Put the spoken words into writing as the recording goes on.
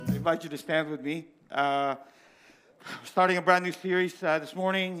invite you to stand with me. Starting a brand new series this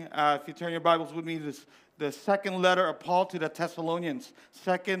morning. If you turn your Bibles with me, the second letter of Paul to the Thessalonians,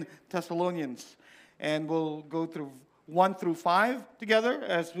 2 Thessalonians. And we'll go through 1 through 5 together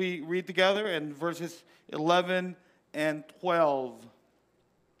as we read together, and verses 11 and 12.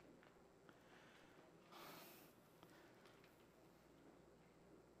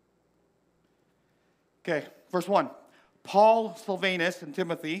 Okay, verse 1. Paul, Silvanus, and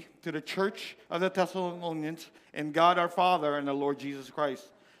Timothy, to the church of the Thessalonians, and God our Father and the Lord Jesus Christ.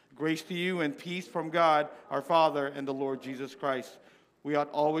 Grace to you and peace from God our Father and the Lord Jesus Christ. We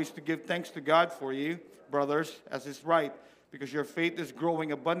ought always to give thanks to God for you, brothers, as is right, because your faith is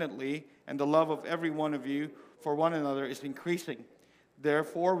growing abundantly, and the love of every one of you for one another is increasing.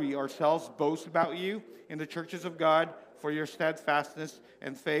 Therefore, we ourselves boast about you in the churches of God for your steadfastness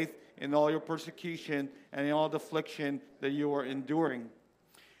and faith in all your persecution and in all the affliction that you are enduring.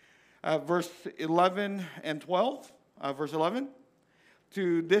 Verse 11 and 12. Verse 11.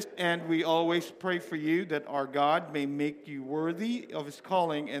 To this end, we always pray for you that our God may make you worthy of his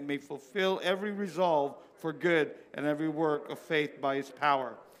calling and may fulfill every resolve for good and every work of faith by his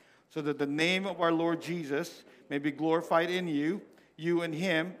power, so that the name of our Lord Jesus may be glorified in you, you and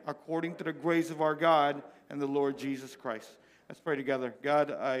him, according to the grace of our God and the Lord Jesus Christ. Let's pray together.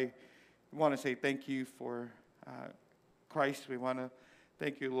 God, I want to say thank you for Christ. We want to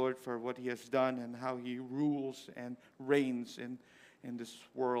thank you, Lord, for what he has done and how he rules and reigns in this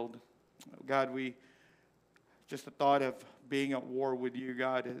world. God, just the thought of being at war with you,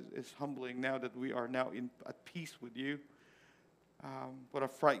 God, is humbling now that we are now at peace with you. What a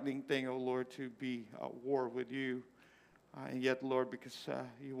frightening thing, oh Lord, to be at war with you. And yet, Lord, because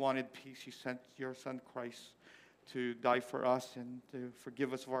you wanted peace, you sent your son Christ to die for us and to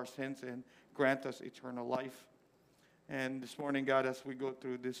forgive us of our sins and grant us eternal life. And this morning, God, as we go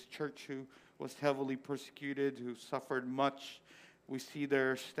through this church who was heavily persecuted, who suffered much, we see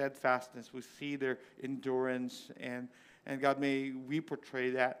their steadfastness, we see their endurance, and God, may we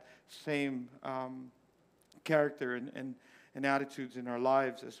portray that same character and attitudes in our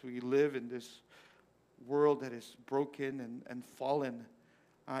lives as we live in this world that is broken and fallen.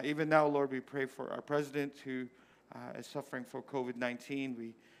 Even now, Lord, we pray for our president who is suffering from COVID-19.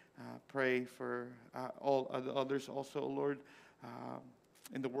 We pray for all others also, Lord,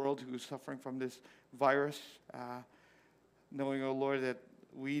 in the world who is suffering from this virus, knowing, oh Lord, that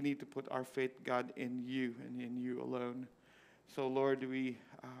we need to put our faith, God, in you and in you alone. So, Lord, we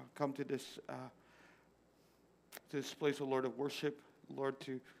come to this place, oh Lord, of worship, Lord,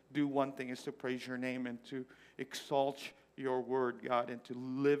 to do one thing is to praise your name and to exalt your word, God, and to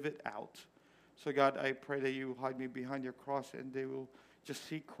live it out. So, God, I pray that you hide me behind your cross and they will just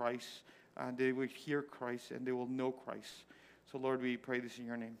see Christ, and they will hear Christ, and they will know Christ. So, Lord, we pray this in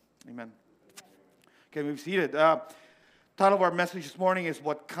your name. Amen. Okay, we've seated. Title of our message this morning is,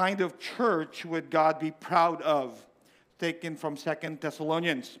 What Kind of Church Would God Be Proud Of? Taken from 2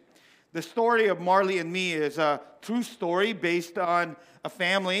 Thessalonians. The story of Marley and me is a true story based on a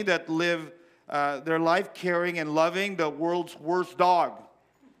family that live their life caring and loving the world's worst dog,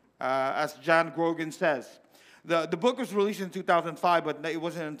 as John Grogan says. The book was released in 2005, but it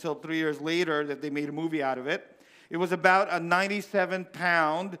wasn't until 3 years later that they made a movie out of it. It was about a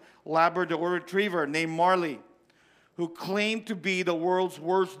 97-pound Labrador retriever named Marley, who claimed to be the world's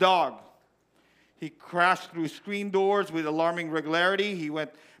worst dog. He crashed through screen doors with alarming regularity. He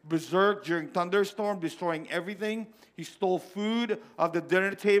went berserk during thunderstorms, destroying everything. He stole food off the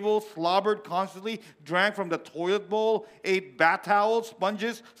dinner table, slobbered constantly, drank from the toilet bowl, ate bath towels,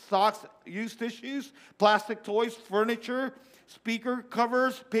 sponges, socks, used tissues, plastic toys, furniture, speaker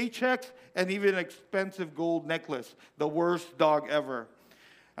covers, paychecks, and even an expensive gold necklace. The worst dog ever.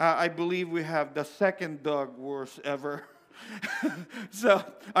 I believe we have the second dog worst ever. So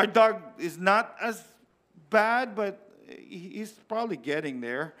our dog is not as bad, but he's probably getting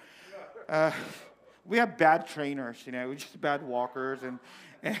there. We have bad trainers, we're just bad walkers, and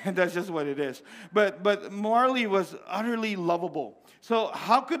that's just what it is. But Marley was utterly lovable. So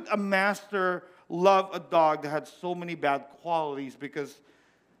how could a master love a dog that had so many bad qualities? Because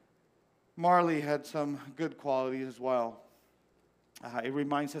Marley had some good qualities as well. It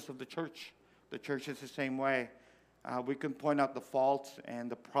reminds us of the church. The church is the same way. We can point out the faults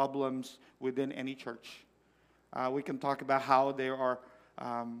and the problems within any church. We can talk about how there are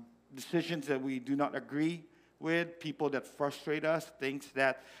decisions that we do not agree with, people that frustrate us, things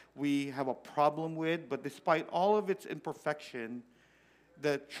that we have a problem with. But despite all of its imperfection,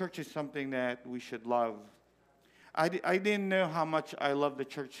 the church is something that we should love. I didn't know how much I loved the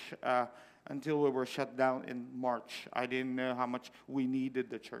church until we were shut down in March. I didn't know how much we needed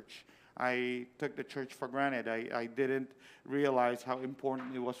the church. I took the church for granted. I didn't realize how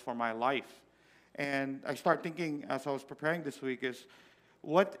important it was for my life. And I started thinking as I was preparing this week is,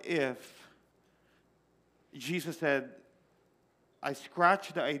 what if Jesus said, I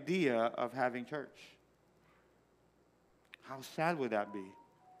scratched the idea of having church? How sad would that be?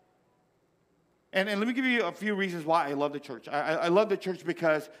 And let me give you a few reasons why I love the church. I love the church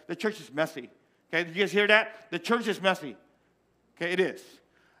because the church is messy. Okay, did you guys hear that? The church is messy. Okay, it is.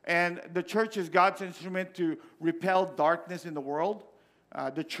 And the church is God's instrument to repel darkness in the world.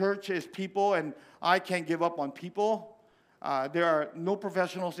 The church is people, and I can't give up on people. There are no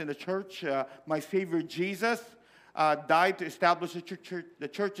professionals in the church. My Savior Jesus died to establish the church. The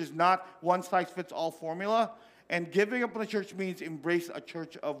church is not one-size-fits-all formula. And giving up on the church means embrace a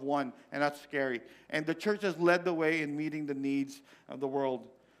church of one, and that's scary. And the church has led the way in meeting the needs of the world.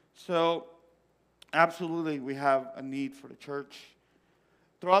 So, absolutely, we have a need for the church.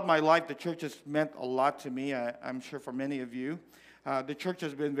 Throughout my life, the church has meant a lot to me, I'm sure for many of you. The church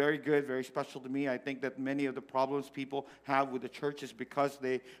has been very good, very special to me. I think that many of the problems people have with the church is because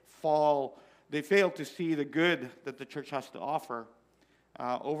they fail to see the good that the church has to offer.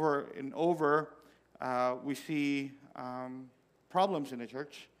 Over and over, we see problems in the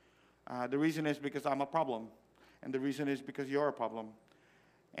church. The reason is because I'm a problem. And the reason is because you're a problem.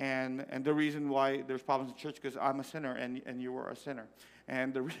 And the reason why there's problems in church is because I'm a sinner and you are a sinner.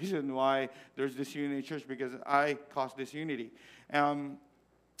 And the reason why there's disunity in church because I caused disunity. But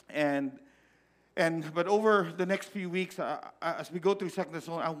over the next few weeks, as we go through 2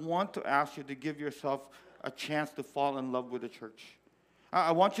 Thessalonians, I want to ask you to give yourself a chance to fall in love with the church.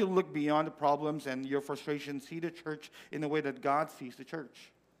 I want you to look beyond the problems and your frustrations, see the church in the way that God sees the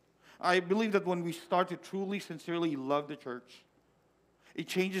church. I believe that when we start to truly, sincerely love the church, it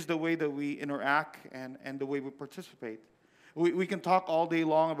changes the way that we interact and the way we participate. We can talk all day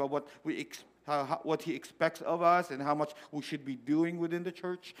long about what He expects of us and how much we should be doing within the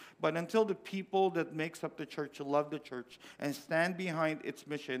church. But until the people that makes up the church love the church and stand behind its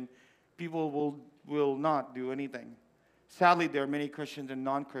mission, people will not do anything. Sadly, there are many Christians and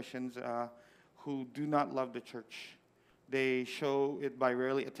non-Christians who do not love the church. They show it by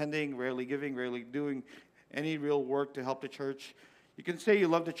rarely attending, rarely giving, rarely doing any real work to help the church. You can say you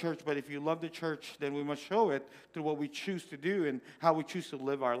love the church, but if you love the church, then we must show it through what we choose to do and how we choose to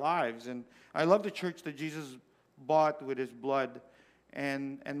live our lives. And I love the church that Jesus bought with His blood,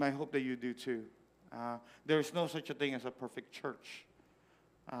 and I hope that you do too. There is no such a thing as a perfect church.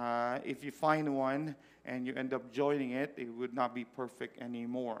 If you find one and you end up joining it, it would not be perfect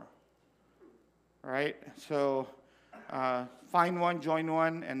anymore. Right? So find one, join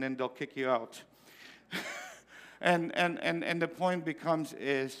one, and then they'll kick you out. and the point becomes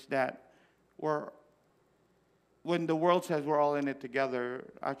is that when the world says we're all in it together,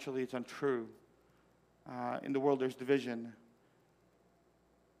 actually it's untrue. In the world there's division.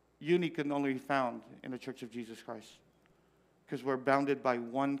 Unity can only be found in the Church of Jesus Christ. Because we're bounded by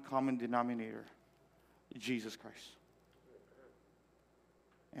one common denominator, Jesus Christ.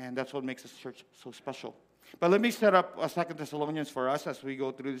 And that's what makes this church so special. But let me set up 2 Thessalonians for us as we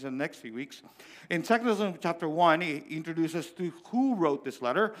go through this in the next few weeks. In 2 Thessalonians chapter 1, he introduces to who wrote this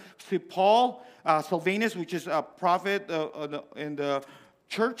letter. See Paul, Silvanus, which is a prophet in the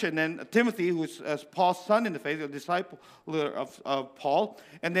church, and then Timothy, who is Paul's son in the faith, a disciple of Paul.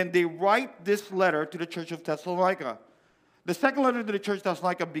 And then they write this letter to the church of Thessalonica. The second letter to the church of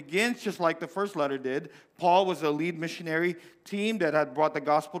Thessalonica begins just like the first letter did. Paul was the lead missionary team that had brought the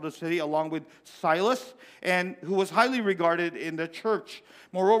gospel to the city along with Silas, and who was highly regarded in the church.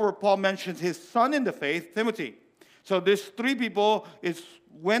 Moreover, Paul mentions his son in the faith, Timothy. So these three people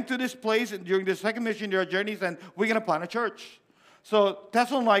went to this place and during the second missionary journeys, and we're going to plant a church. So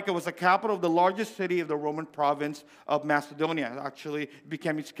Thessalonica was the capital of the largest city of the Roman province of Macedonia. It actually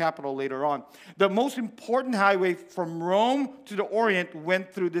became its capital later on. The most important highway from Rome to the Orient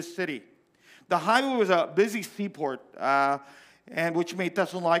went through this city. The highway was a busy seaport, and which made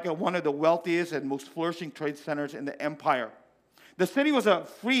Thessalonica one of the wealthiest and most flourishing trade centers in the empire. The city was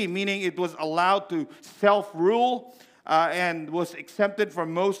free, meaning it was allowed to self-rule and was exempted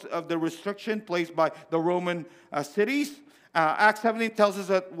from most of the restriction placed by the Roman cities. Acts 17 tells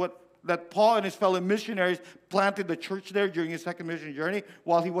us that Paul and his fellow missionaries planted the church there during his second mission journey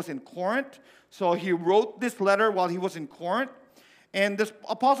while he was in Corinth. So he wrote this letter while he was in Corinth. And this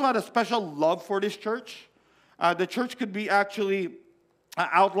apostle had a special love for this church. The church could be actually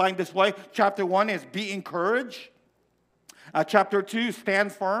outlined this way. Chapter 1 is be encouraged. Chapter 2,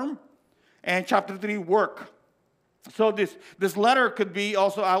 stand firm. And chapter 3, work. So this letter could be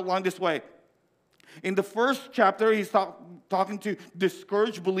also outlined this way. In the first chapter, he's talking to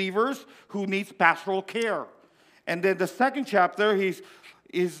discouraged believers who needs pastoral care. And then the second chapter,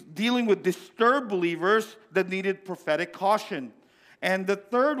 he's dealing with disturbed believers that needed prophetic caution. And the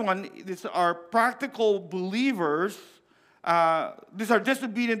third one, these are practical believers. These are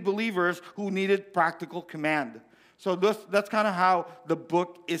disobedient believers who needed practical command. So that's kind of how the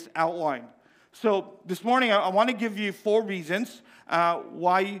book is outlined. So this morning, I want to give you four reasons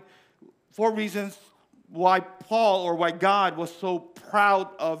why Paul or why God was so proud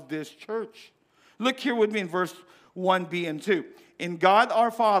of this church. Look here with me in verse 1b and 2. In God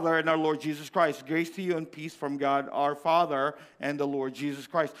our Father and our Lord Jesus Christ, grace to you and peace from God our Father and the Lord Jesus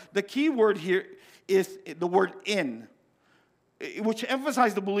Christ. The key word here is the word in, which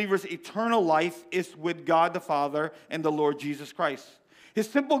emphasizes the believer's eternal life is with God the Father and the Lord Jesus Christ. His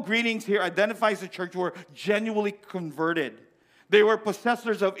simple greetings here identifies the church were genuinely converted. They were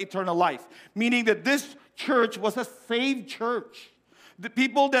possessors of eternal life, meaning that this church was a saved church. The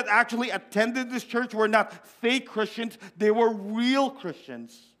people that actually attended this church were not fake Christians, they were real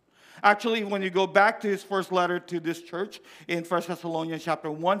Christians. Actually, when you go back to his first letter to this church in 1 Thessalonians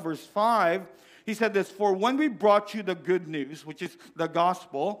chapter 1, verse 5, he said this, "For when we brought you the good news," which is the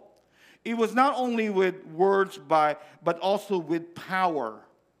gospel, "it was not only with words but also with power.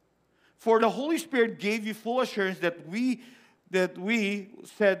 For the Holy Spirit gave you full assurance that we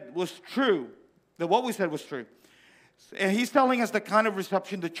said was true, that what we said was true." And he's telling us the kind of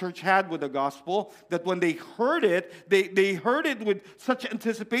reception the church had with the gospel, that when they heard it, they heard it with such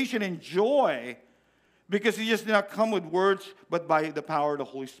anticipation and joy, because he just did not come with words, but by the power of the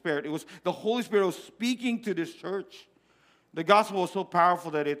Holy Spirit. It was the Holy Spirit was speaking to this church. The gospel was so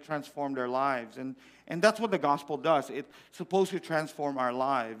powerful that it transformed their lives. And that's what the gospel does. It's supposed to transform our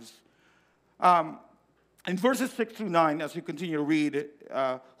lives. In verses 6 through 9, as you continue to read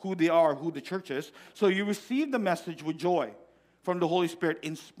who they are, who the church is, so you receive the message with joy from the Holy Spirit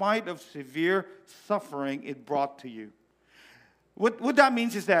in spite of severe suffering it brought to you. What that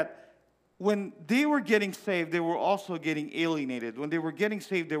means is that when they were getting saved, they were also getting alienated. When they were getting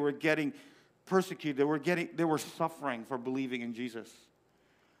saved, they were getting persecuted. They were suffering for believing in Jesus.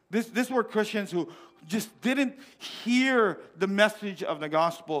 These were Christians who just didn't hear the message of the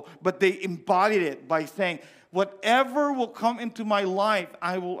gospel, but they embodied it by saying, whatever will come into my life,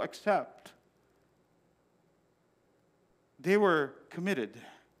 I will accept. They were committed.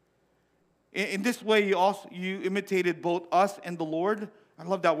 In this way, you imitated both us and the Lord. I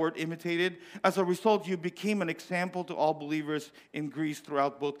love that word, imitated. As a result, you became an example to all believers in Greece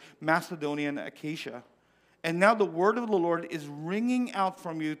throughout both Macedonia and Achaia. And now the word of the Lord is ringing out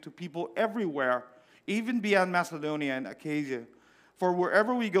from you to people everywhere, even beyond Macedonia and Achaia. For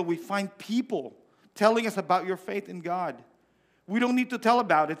wherever we go, we find people telling us about your faith in God. We don't need to tell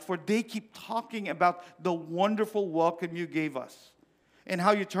about it, for they keep talking about the wonderful welcome you gave us and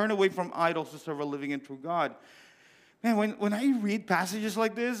how you turn away from idols to serve a living and true God. Man, when I read passages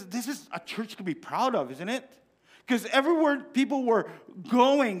like this is a church to be proud of, isn't it? Because everywhere people were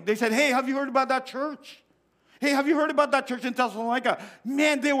going, they said, hey, have you heard about that church? Hey, have you heard about that church in Thessalonica?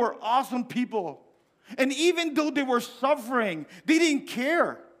 Man, they were awesome people. And even though they were suffering, they didn't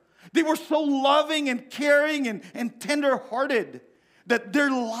care. They were so loving and caring and tender-hearted that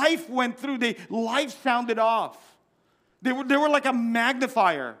their life went through. Life sounded off. They were like a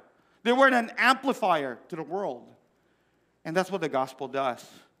magnifier. They were an amplifier to the world. And that's what the gospel does.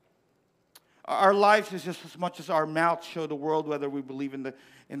 Our lives is just as much as our mouths show the world whether we believe in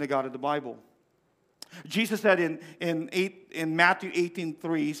the God of the Bible. Jesus said in Matthew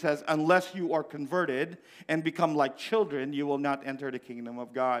 18:3, he says, unless you are converted and become like children, you will not enter the kingdom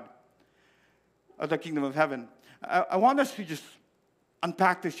of God, or the kingdom of heaven. I want us to just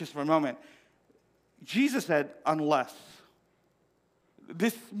unpack this just for a moment. Jesus said, unless.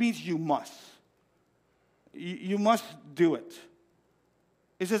 This means you must. You must do it.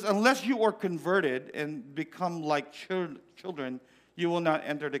 It says, unless you are converted and become like children, you will not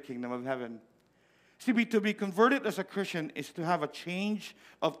enter the kingdom of heaven. See, to be converted as a Christian is to have a change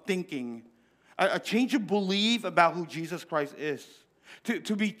of thinking, a change of belief about who Jesus Christ is.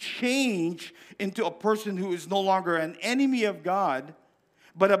 To be changed into a person who is no longer an enemy of God,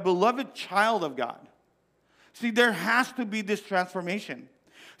 but a beloved child of God. See, there has to be this transformation.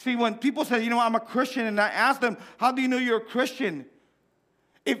 See, when people say, I'm a Christian, and I ask them, how do you know you're a Christian?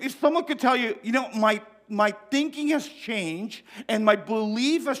 If someone could tell you, my thinking has changed and my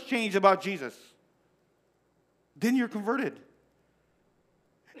belief has changed about Jesus, then you're converted.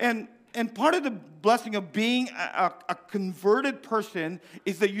 And part of the blessing of being a converted person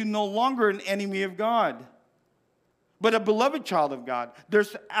is that you're no longer an enemy of God, but a beloved child of God.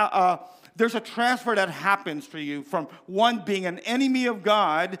 There's there's a transfer that happens for you from one being an enemy of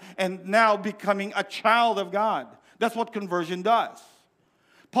God and now becoming a child of God. That's what conversion does.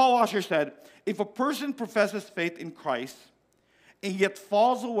 Paul Washer said, if a person professes faith in Christ and yet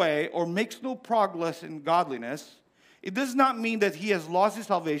falls away or makes no progress in godliness, it does not mean that he has lost his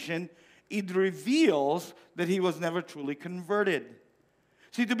salvation. It reveals that he was never truly converted.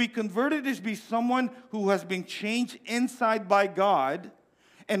 See, to be converted is to be someone who has been changed inside by God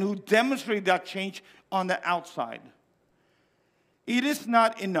and who demonstrates that change on the outside. It is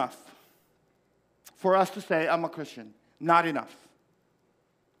not enough for us to say, I'm a Christian. Not enough.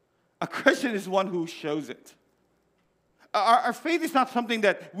 A Christian is one who shows it. Our faith is not something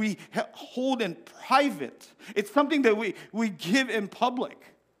that we hold in private. It's something that we give in public.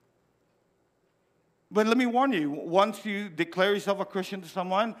 But let me warn you, once you declare yourself a Christian to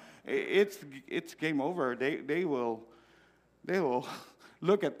someone, it's game over. They will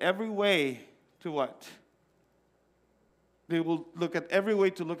look at every way to what? They will look at every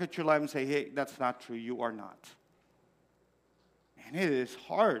way to look at your life and say, hey, that's not true. You are not. And it is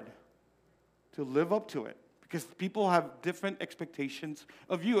hard to live up to it because people have different expectations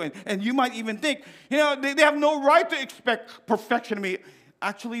of you. And you might even think, they have no right to expect perfection of me.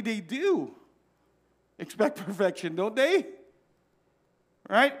 Actually, they do expect perfection, don't they?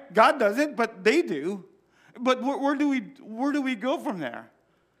 Right? God doesn't, but they do. But where do we go from there?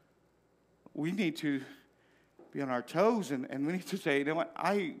 We need to be on our toes, and we need to say, you know what?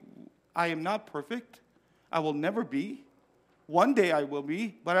 I am not perfect. I will never be. One day I will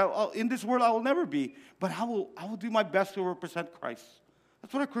be, but in this world I will never be. But I will do my best to represent Christ.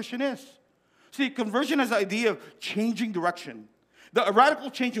 That's what a Christian is. See, conversion has the idea of changing direction. A radical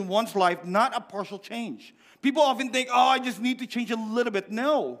change in one's life, not a partial change. People often think, I just need to change a little bit.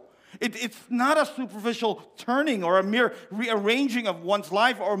 No. It's not a superficial turning or a mere rearranging of one's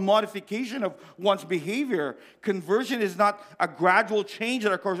life or modification of one's behavior. Conversion is not a gradual change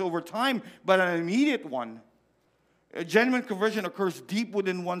that occurs over time, but an immediate one. A genuine conversion occurs deep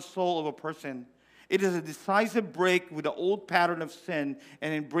within one soul of a person. It is a decisive break with the old pattern of sin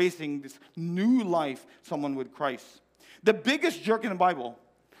and embracing this new life, someone with Christ. The biggest jerk in the Bible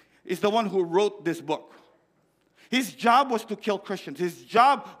is the one who wrote this book. His job was to kill Christians. His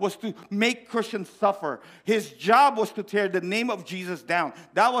job was to make Christians suffer. His job was to tear the name of Jesus down.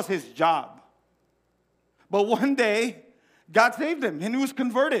 That was his job. But one day, God saved him, and he was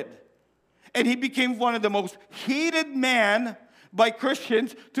converted. And he became one of the most hated men by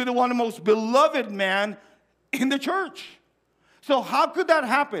Christians to the one of the most beloved man in the church. So how could that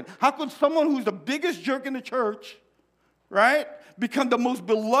happen? How could someone who's the biggest jerk in the church, right, become the most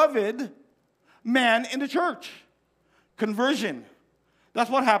beloved man in the church? Conversion. That's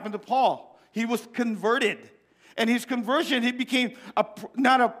what happened to Paul. He was converted. And his conversion, he became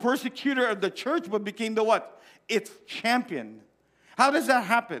not a persecutor of the church, but became the what? Its champion. How does that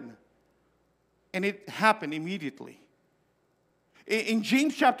happen? And it happened immediately. In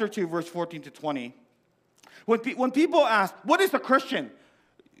James chapter 2, verse 14 to 20, when people ask, what is a Christian?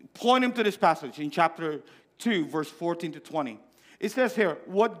 Point them to this passage in chapter 2, verse 14 to 20. It says here,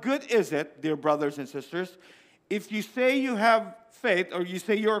 what good is it, dear brothers and sisters, if you say you have faith or you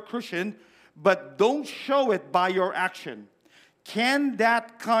say you're a Christian, but don't show it by your action? Can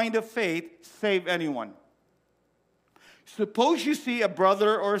that kind of faith save anyone? Suppose you see a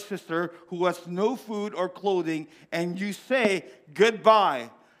brother or a sister who has no food or clothing, and you say, goodbye,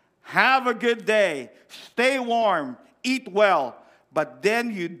 have a good day, stay warm, eat well, but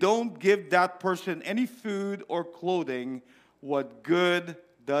then you don't give that person any food or clothing. What good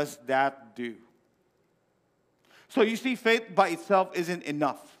does that do? So you see, faith by itself isn't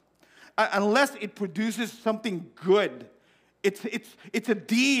enough. Unless it produces something good, it's a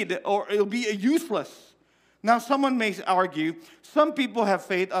deed, or it'll be useless. Now, someone may argue, some people have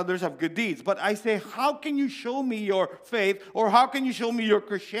faith, others have good deeds. But I say, how can you show me your faith, or how can you show me your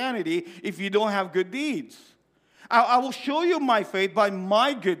Christianity if you don't have good deeds? I will show you my faith by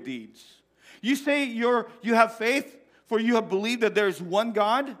my good deeds. You say you have faith, for you have believed that there is one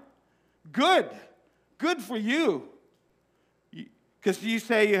God? Good. Good for you. Because you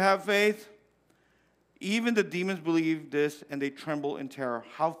say you have faith. Even the demons believe this, and they tremble in terror.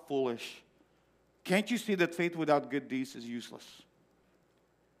 How foolish. Can't you see that faith without good deeds is useless?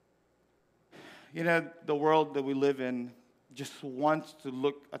 The world that we live in just wants to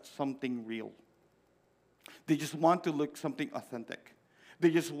look at something real. They just want to look something authentic. They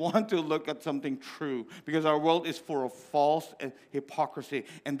just want to look at something true, because our world is full of false and hypocrisy.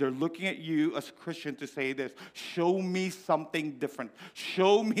 And they're looking at you as a Christian to say this, show me something different.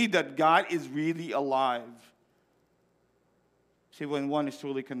 Show me that God is really alive. See, when one is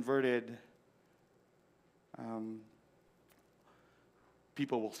truly converted,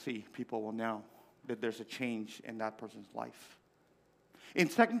 people will see, people will know that there's a change in that person's life. In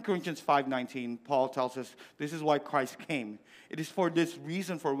 2 Corinthians 5:19, Paul tells us this is why Christ came. It is for this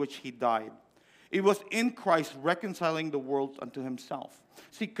reason for which he died. It was in Christ reconciling the world unto himself.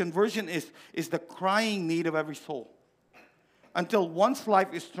 See, conversion is the crying need of every soul. Until one's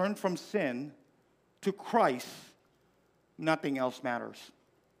life is turned from sin to Christ, nothing else matters.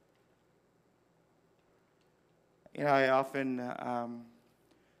 You know, I often,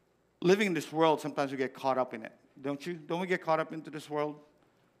 living in this world, sometimes we get caught up in it. Don't you? Don't we get caught up into this world?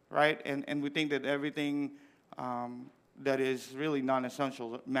 Right? And we think that everything that is really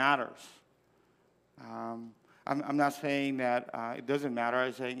non-essential matters. I'm not saying that it doesn't matter.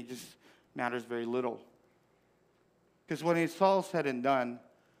 I'm saying it just matters very little. Because when it's all said and done,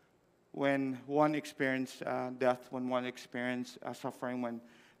 when one experienced death, when one experienced suffering, when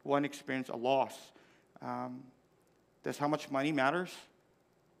one experienced a loss, does how much money matters?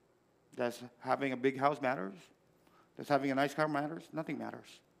 Does having a big house matters? Does having a nice car matters? Nothing matters.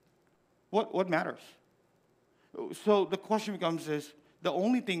 What matters? So the question becomes is, the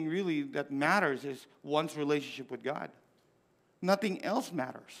only thing really that matters is one's relationship with God. Nothing else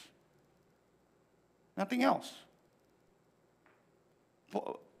matters. Nothing else.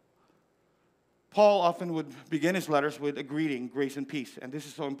 Paul often would begin his letters with a greeting, grace and peace, and this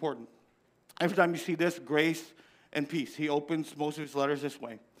is so important. Every time you see this, grace and peace, he opens most of his letters this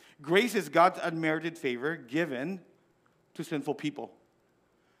way. Grace is God's unmerited favor given to sinful people.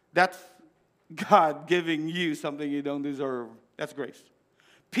 That's God giving you something you don't deserve. That's grace.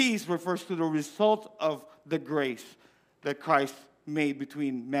 Peace refers to the result of the grace that Christ made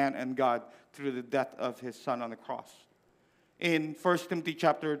between man and God through the death of his Son on the cross. In 1 Timothy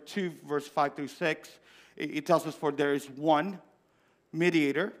chapter 2, verse 5 through 6, it tells us, for there is one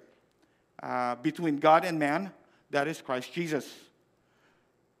mediator between God and man, that is Christ Jesus.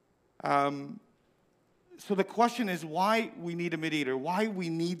 So the question is why we need a mediator, why we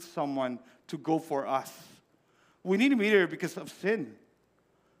need someone to go for us. We need a mediator because of sin.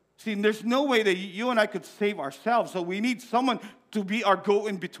 See, there's no way that you and I could save ourselves, so we need someone to be our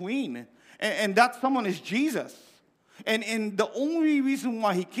go-in-between. And that someone is Jesus. And the only reason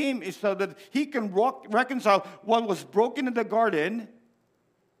why he came is so that he can reconcile what was broken in the garden,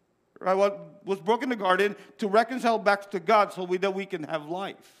 right? What was broken in the garden to reconcile back to God so that we can have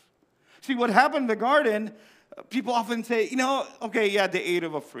life. See, what happened in the garden, people often say, okay, yeah, they ate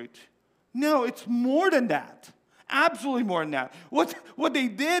of a fruit. No, it's more than that. Absolutely more than that. What they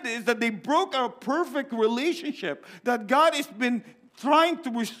did is that they broke our perfect relationship that God has been trying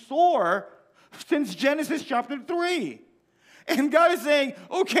to restore since Genesis chapter 3. And God is saying,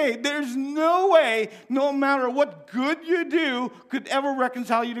 okay, there's no way, no matter what good you do, could ever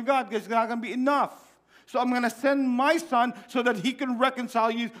reconcile you to God, because it's not going to be enough. So I'm going to send my Son so that he can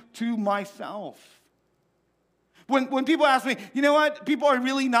reconcile you to myself. When people ask me, you know what, people are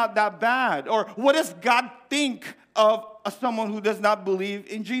really not that bad, or what does God think of someone who does not believe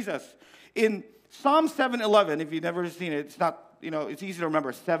in Jesus? In Psalm 7:11, if you've never seen it, it's not, it's easy to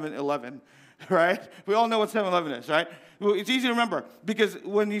remember, 7:11, right? We all know what 7:11 is, right? Well, it's easy to remember, because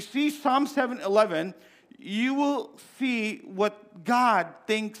when you see Psalm 7:11, you will see what God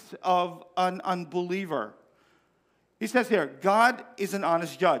thinks of an unbeliever. He says here, God is an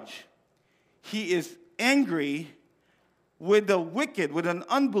honest judge. He is angry with the wicked, with an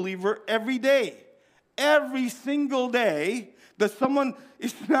unbeliever every day. Every single day that someone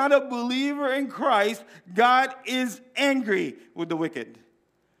is not a believer in Christ, God is angry with the wicked.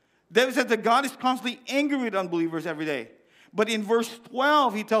 David says that God is constantly angry with unbelievers every day. But in verse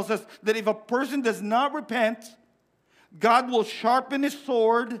 12, he tells us that if a person does not repent, God will sharpen his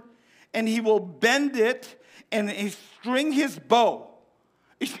sword, and he will bend it, and he string his bow.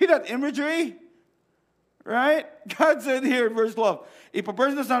 You see that imagery? Right? God said here in verse 12, if a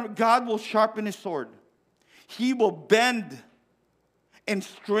person does not, God will sharpen his sword. He will bend and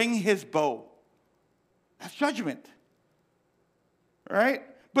string his bow. That's judgment. Right?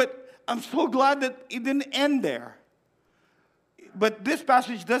 But I'm so glad that it didn't end there. But this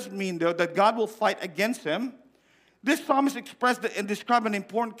passage does mean, though, that God will fight against him. This psalmist expressed and described an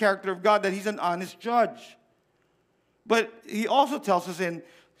important character of God, that he's an honest judge. But he also tells us in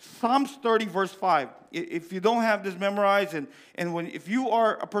Psalms 30, verse 5, if you don't have this memorized, if you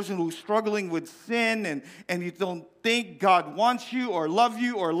are a person who's struggling with sin and you don't think God wants you or love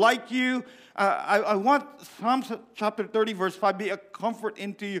you or like you, I want Psalms chapter 30, verse 5 be a comfort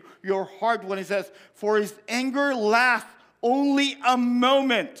into your heart when it says, for his anger lasts only a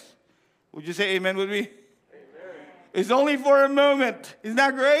moment. Would you say amen with me? Amen. is only for a moment. Isn't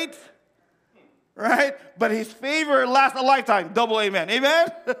that great? Right? But his favor lasts a lifetime. Double amen.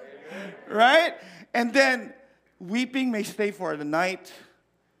 Amen? Amen. Right? And then weeping may stay for the night.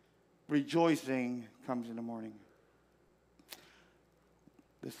 Rejoicing comes in the morning.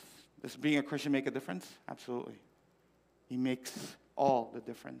 Does being a Christian make a difference? Absolutely. He makes all the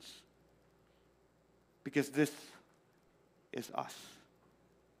difference. Because this is us.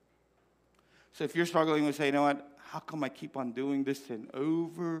 So if you're struggling with, say, you know what, how come I keep on doing this sin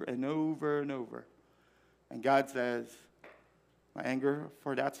over and over and over? And God says, my anger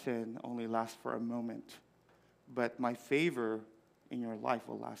for that sin only lasts for a moment, but my favor in your life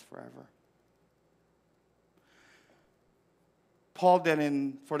will last forever. Paul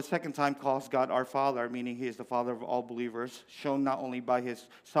then, for the second time, calls God our Father, meaning he is the Father of all believers, shown not only by his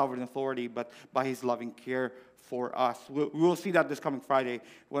sovereign authority, but by his loving care for us. We'll see that this coming Friday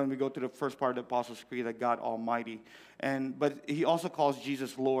when we go to the first part of the Apostles' Creed, that God Almighty. But he also calls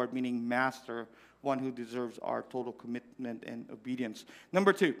Jesus Lord, meaning Master, one who deserves our total commitment and obedience.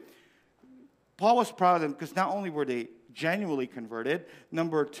 Number 2, Paul was proud of them because not only were they genuinely converted,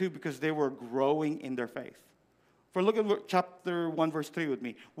 number 2, because they were growing in their faith. For look at chapter 1, verse 3 with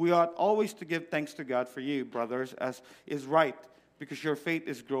me. We ought always to give thanks to God for you, brothers, as is right, because your faith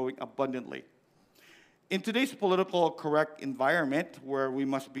is growing abundantly. In today's political correct environment, where we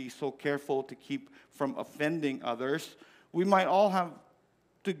must be so careful to keep from offending others, we might all have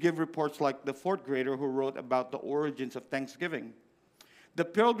to give reports like the 4th grader who wrote about the origins of Thanksgiving. The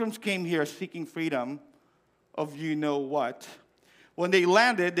pilgrims came here seeking freedom of you know what. When they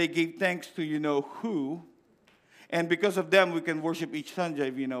landed, they gave thanks to you know who. And because of them, we can worship each Sunday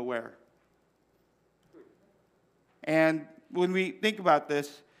if you know where. And when we think about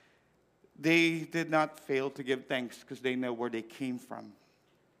this, they did not fail to give thanks because they know where they came from.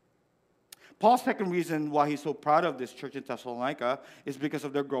 Paul's second reason why he's so proud of this church in Thessalonica is because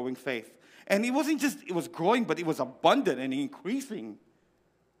of their growing faith. And it wasn't just, it was growing, but it was abundant and increasing.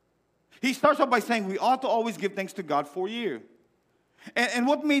 He starts off by saying, we ought to always give thanks to God for you. And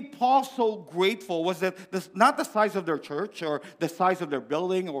what made Paul so grateful was that not the size of their church or the size of their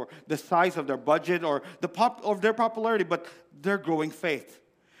building or the size of their budget or their popularity, but their growing faith.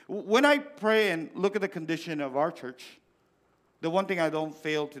 When I pray and look at the condition of our church, the one thing I don't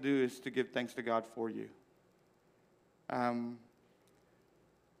fail to do is to give thanks to God for you.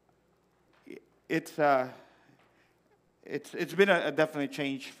 It's been a definite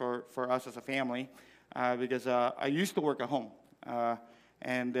change for us as a family because I used to work at home.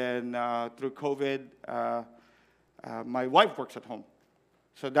 And then through COVID, my wife works at home.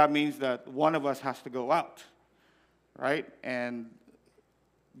 So that means that one of us has to go out, right? And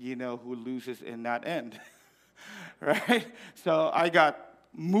you know who loses in that end, right? So I got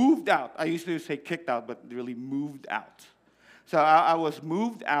moved out. I used to say kicked out, but really moved out. So I was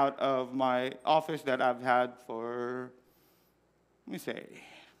moved out of my office that I've had for, let me say,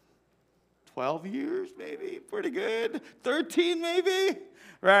 12 years, maybe, pretty good. 13, maybe,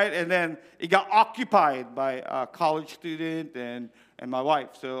 right? And then it got occupied by a college student and my wife.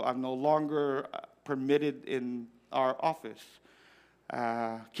 So I'm no longer permitted in our office.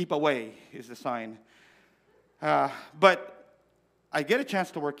 Keep away is the sign. But I get a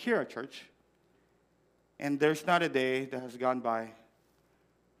chance to work here at church, and there's not a day that has gone by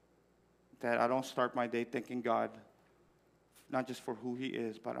that I don't start my day thanking God, not just for who he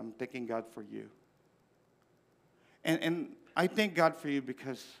is, but I'm thanking God for you. And I thank God for you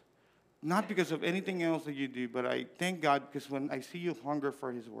because, not because of anything else that you do, but I thank God because when I see you hunger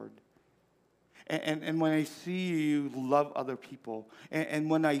for his word, and when I see you love other people, and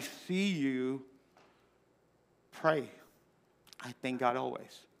when I see you pray, I thank God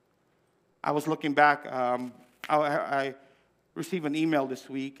always. I was looking back, I received an email this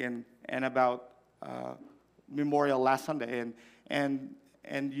week and about Memorial last Sunday,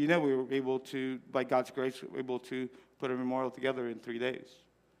 and you know we were able to, by God's grace, we were able to put a memorial together in 3 days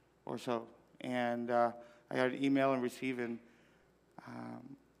or so. And I got an email and received, and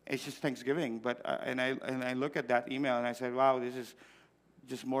it's just Thanksgiving. But and I look at that email and I said, wow, this is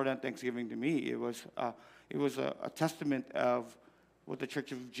just more than Thanksgiving to me. It was a testament of what the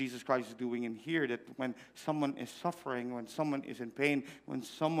Church of Jesus Christ is doing in here, that when someone is suffering, when someone is in pain, when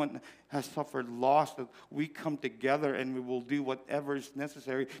someone has suffered loss, that we come together and we will do whatever is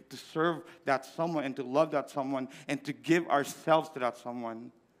necessary to serve that someone and to love that someone and to give ourselves to that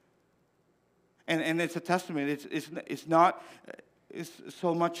someone. And it's a testament. It's not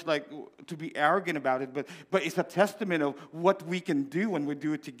so much like to be arrogant about it, but it's a testament of what we can do when we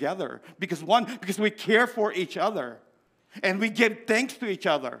do it together. Because we care for each other. And we give thanks to each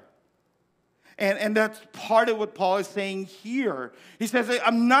other. And that's part of what Paul is saying here. He says,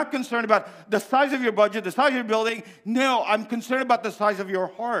 I'm not concerned about the size of your budget, the size of your building. No, I'm concerned about the size of your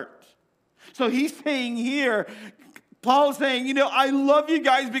heart. So he's saying here, Paul's saying, I love you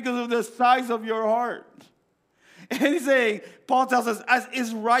guys because of the size of your heart. And he's saying, Paul tells us, as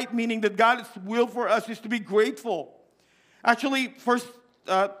is right, meaning that God's will for us is to be grateful. Actually, 1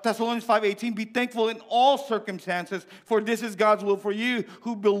 Thessalonians 5:18, be thankful in all circumstances, for this is God's will for you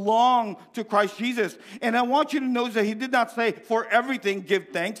who belong to Christ Jesus. And I want you to notice that he did not say, for everything give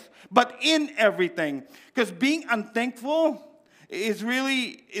thanks, but in everything. Because being unthankful is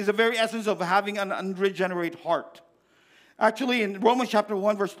the very essence of having an unregenerate heart. Actually, in Romans chapter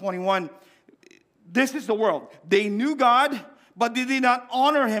 1, verse 21, this is the world. They knew God, but they did not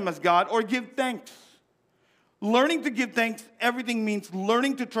honor him as God or give thanks. Learning to give thanks, everything means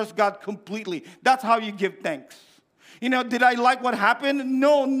learning to trust God completely. That's how you give thanks. Did I like what happened?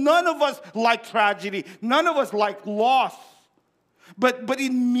 No, none of us like tragedy. None of us like loss. But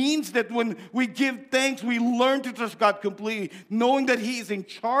it means that when we give thanks, we learn to trust God completely, knowing that he is in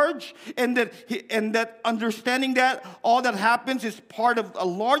charge and that understanding that all that happens is part of a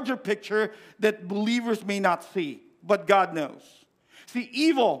larger picture that believers may not see, but God knows. See,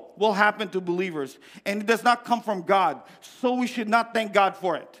 evil will happen to believers, and it does not come from God, so we should not thank God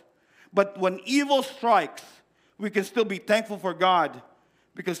for it. But when evil strikes, we can still be thankful for God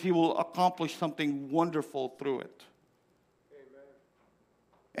because he will accomplish something wonderful through it.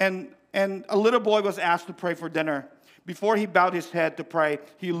 And a little boy was asked to pray for dinner. Before he bowed his head to pray,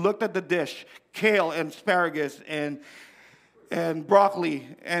 he looked at the dish, kale and asparagus and broccoli,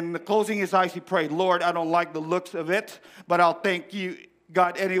 and closing his eyes, he prayed, Lord, I don't like the looks of it, but I'll thank you,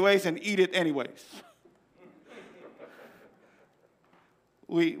 God, anyways, and eat it anyways.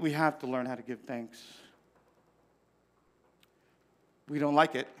 We have to learn how to give thanks. We don't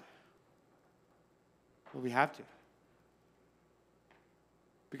like it, but we have to.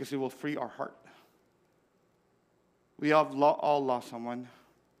 Because it will free our heart. We have all lost someone.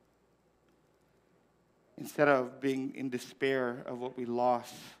 Instead of being in despair of what we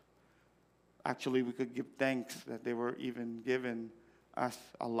lost, actually we could give thanks that they were even given us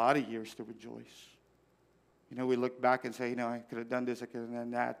a lot of years to rejoice. We look back and say, I could have done this, I could have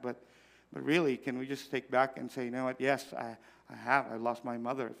done that. But really, can we just take back and say, what, yes, I lost my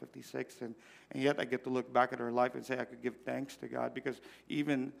mother at 56, and yet I get to look back at her life and say I could give thanks to God, because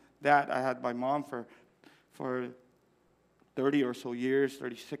even that, I had my mom for 30 or so years,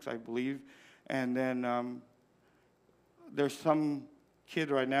 36 I believe, and then there's some kid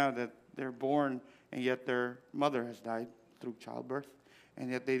right now that they're born and yet their mother has died through childbirth, and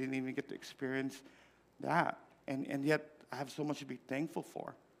yet they didn't even get to experience that, and yet I have so much to be thankful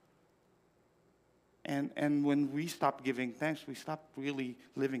for. And when we stop giving thanks, we stop really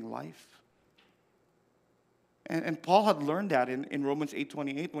living life. And Paul had learned that in Romans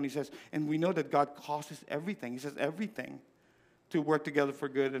 8:28 when he says, and we know that God causes everything. He says everything to work together for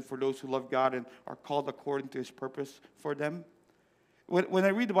good and for those who love God and are called according to his purpose for them. When I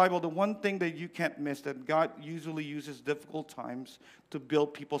read the Bible, the one thing that you can't miss, that God usually uses difficult times to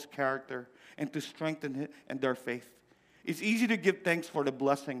build people's character and to strengthen their faith. It's easy to give thanks for the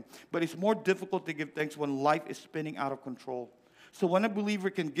blessing, but it's more difficult to give thanks when life is spinning out of control. So when a believer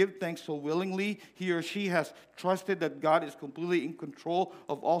can give thanks so willingly, he or she has trusted that God is completely in control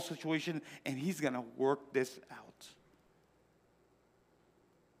of all situations, and he's going to work this out.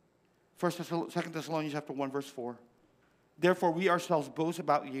 2 Thessalonians chapter 1, verse 4. Therefore, we ourselves boast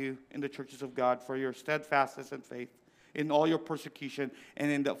about you in the churches of God for your steadfastness and faith in all your persecution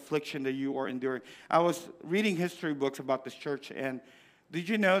and in the affliction that you are enduring. I was reading history books about this church, and did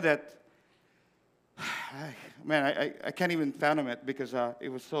you know that, I can't even fathom it because it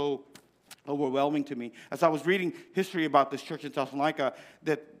was so overwhelming to me. As I was reading history about this church in Thessalonica,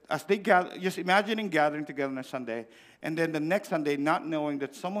 that as they gather, just imagining gathering together on a Sunday, and then the next Sunday not knowing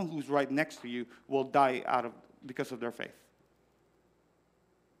that someone who's right next to you will die because of their faith.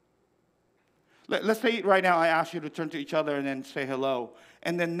 Let's say right now I ask you to turn to each other and then say hello.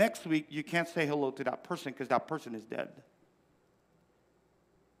 And then next week you can't say hello to that person because that person is dead.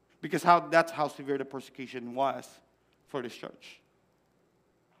 Because that's how severe the persecution was for this church.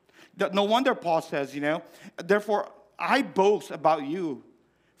 No wonder Paul says, therefore I boast about you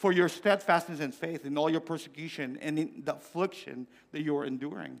for your steadfastness and faith in all your persecution and in the affliction that you are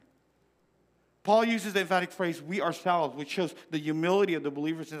enduring. Paul uses the emphatic phrase, we ourselves, which shows the humility of the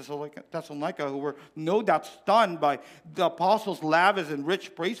believers in Thessalonica, who were no doubt stunned by the apostles' lavish and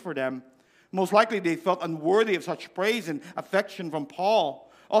rich praise for them. Most likely they felt unworthy of such praise and affection from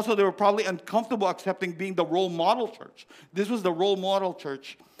Paul. Also, they were probably uncomfortable accepting being the role model church. This was the role model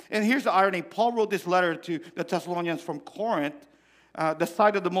church. And here's the irony. Paul wrote this letter to the Thessalonians from Corinth, the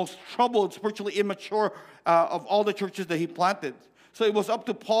site of the most troubled, spiritually immature of all the churches that he planted. So it was up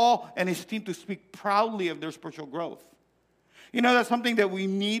to Paul and his team to speak proudly of their spiritual growth. You know, that's something that we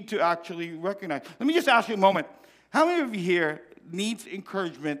need to actually recognize. Let me just ask you a moment. How many of you here needs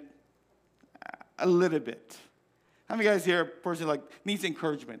encouragement a little bit? How many guys here, a person like, needs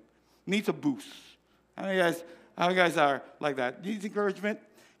encouragement, needs a boost? How many guys are like that? Needs encouragement?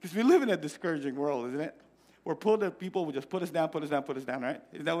 Because we live in a discouraging world, isn't it? Where people will just put us down, right?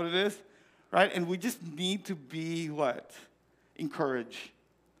 Is that what it is? Right? And we just need to be what? Encouraged.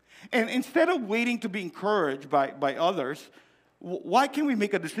 And instead of waiting to be encouraged by others, why can't we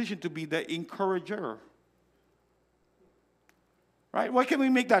make a decision to be the encourager? Right? Why can't we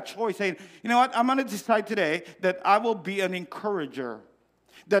make that choice, saying, you know what, I'm going to decide today that I will be an encourager,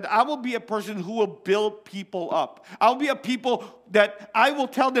 that I will be a person who will build people up. I'll be a people that I will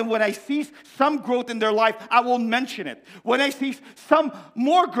tell them when I see some growth in their life, I will mention it. When I see some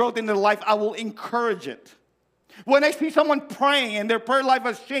more growth in their life, I will encourage it. When I see someone praying and their prayer life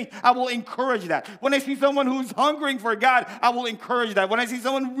has changed, I will encourage that. When I see someone who's hungering for God, I will encourage that. When I see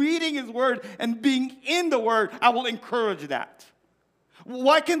someone reading His Word and being in the Word, I will encourage that.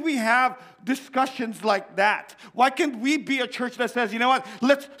 Why can't we have discussions like that? Why can't we be a church that says, you know what,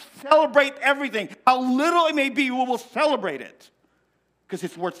 let's celebrate everything. How little it may be, we will celebrate it. Because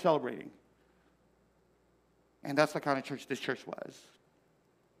it's worth celebrating. And that's the kind of church this church was.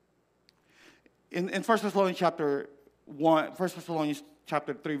 In 1 Thessalonians chapter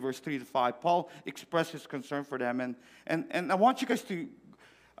 3, verse 3 to 5, Paul expressed his concern for them. And I want you guys to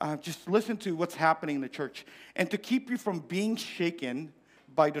just listen to what's happening in the church and to keep you from being shaken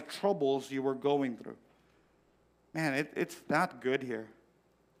by the troubles you were going through. Man, it's not good here.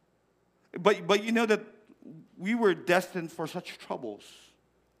 But you know that we were destined for such troubles.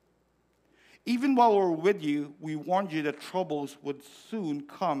 Even while we were with you, we warned you that troubles would soon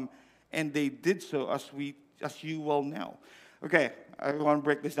come, and they did so, as you well know. Okay, I want to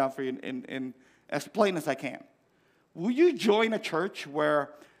break this down for you in as plain as I can. Will you join a church where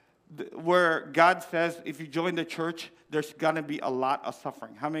God says if you join the church, there's going to be a lot of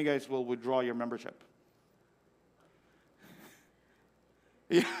suffering? How many guys will withdraw your membership?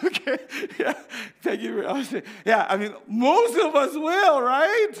 Yeah, okay. Yeah, thank you. Yeah, I mean, most of us will,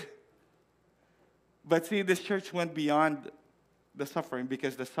 right? But see, this church went beyond the suffering,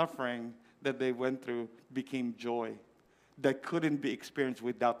 because the suffering that they went through became joy that couldn't be experienced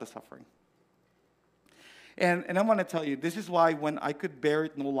without the suffering. And I want to tell you, this is why when I could bear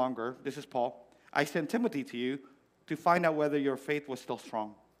it no longer, this is Paul, I sent Timothy to you to find out whether your faith was still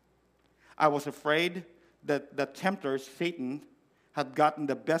strong. I was afraid that the tempter, Satan, had gotten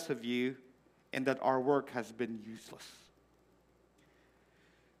the best of you and that our work has been useless.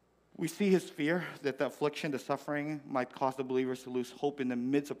 We see his fear that the affliction, the suffering, might cause the believers to lose hope in the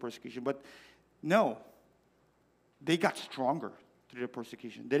midst of persecution. But no, they got stronger through the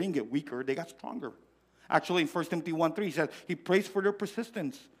persecution. They didn't get weaker, they got stronger. Actually, in 1 Timothy 1:3, he said, he prays for their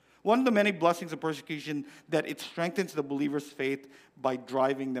persistence. One of the many blessings of persecution, that it strengthens the believer's faith by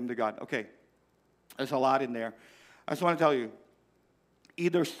driving them to God. Okay, there's a lot in there. I just want to tell you,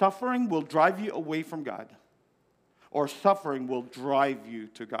 either suffering will drive you away from God, or suffering will drive you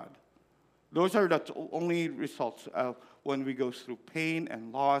to God. Those are the only results when we go through pain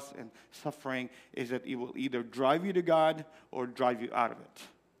and loss and suffering, is that it will either drive you to God or drive you out of it.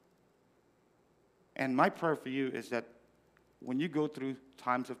 And my prayer for you is that when you go through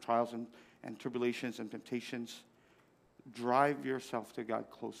times of trials and tribulations and temptations, drive yourself to God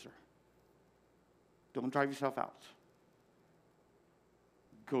closer. Don't drive yourself out.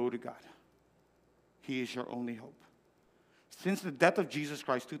 Go to God. He is your only hope. Since the death of Jesus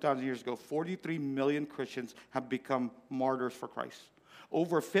Christ 2,000 years ago, 43 million Christians have become martyrs for Christ.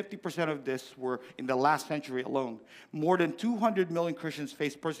 Over 50% of this were in the last century alone. More than 200 million Christians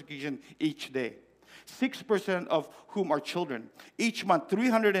face persecution each day. 6% of whom are children. Each month,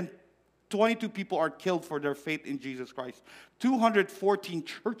 322 people are killed for their faith in Jesus Christ. 214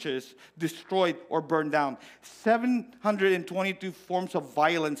 churches destroyed or burned down. 722 forms of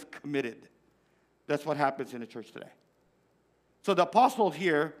violence committed. That's what happens in the church today. So the apostle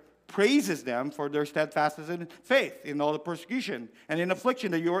here praises them for their steadfastness in faith in all the persecution and in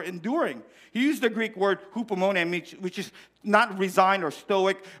affliction that you are enduring. He used the Greek word hupomone, which is not resigned or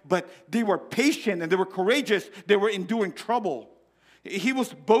stoic, but they were patient and they were courageous. They were enduring trouble. He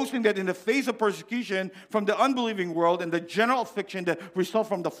was boasting that in the face of persecution from the unbelieving world and the general affliction that resulted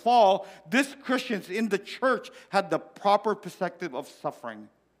from the fall, these Christians in the church had the proper perspective of suffering.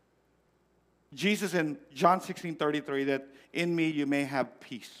 Jesus in John 16:33 that in me you may have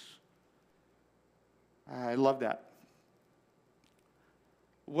peace. I love that.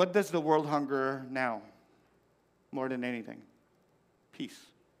 What does the world hunger now more than anything? Peace.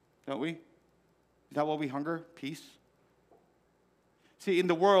 Don't we? Is that what we hunger? Peace? See, in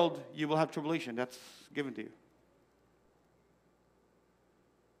the world, you will have tribulation. That's given to you.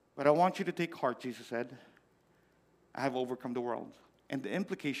 But I want you to take heart, Jesus said. I have overcome the world. And the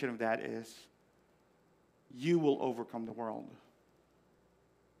implication of that is you will overcome the world.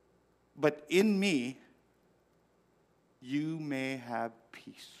 But in me, you may have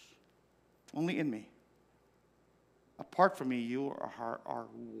peace. Only in me. Apart from me, you are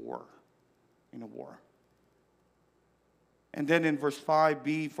war. In a war. And then in verse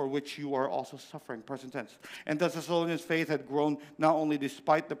 5b, for which you are also suffering, present tense. And the Thessalonians' faith had grown not only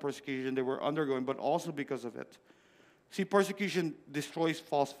despite the persecution they were undergoing, but also because of it. See, persecution destroys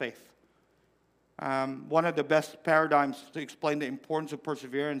false faith. One of the best paradigms to explain the importance of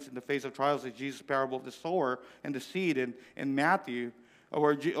perseverance in the face of trials is Jesus' parable of the sower and the seed in Matthew,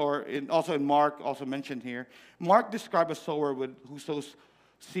 also in Mark, also mentioned here. Mark described a sower who sows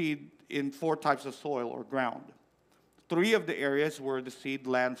seed in 4 types of soil or ground. 3 of the areas where the seed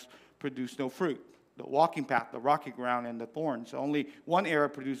lands produce no fruit. The walking path, the rocky ground, and the thorns. Only 1 area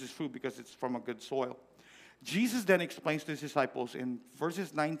produces fruit because it's from a good soil. Jesus then explains to his disciples in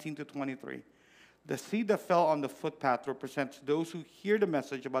verses 19 to 23, the seed that fell on the footpath represents those who hear the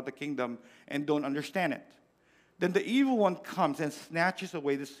message about the kingdom and don't understand it. Then the evil one comes and snatches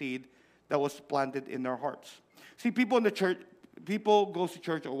away the seed that was planted in their hearts. See, people in the church, people go to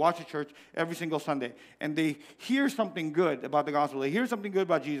church or watch the church every single Sunday, and they hear something good about the gospel. They hear something good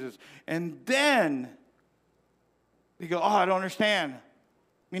about Jesus, and then they go, oh, I don't understand.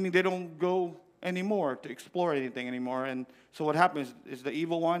 Meaning they don't go anymore to explore anything anymore. And so what happens is the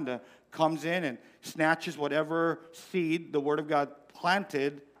evil one that comes in and snatches whatever seed the Word of God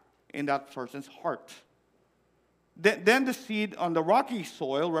planted in that person's heart. Then the seed on the rocky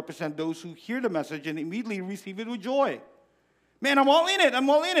soil represent those who hear the message and immediately receive it with joy. Man, I'm all in it. I'm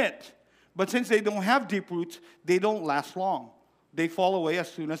all in it. But since they don't have deep roots, they don't last long. They fall away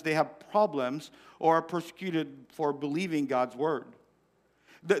as soon as they have problems or are persecuted for believing God's word.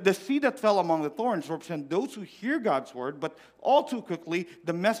 The seed that fell among the thorns represent those who hear God's word, but all too quickly,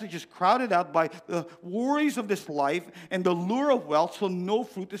 the message is crowded out by the worries of this life and the lure of wealth, so no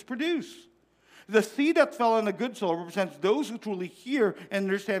fruit is produced. The seed that fell on the good soil represents those who truly hear and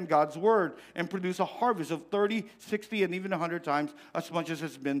understand God's word and produce a harvest of 30, 60, and even 100 times as much as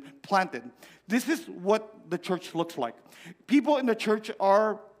has been planted. This is what the church looks like. People in the church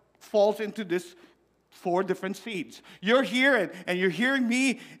falls into this 4 different seeds. You're here and you're hearing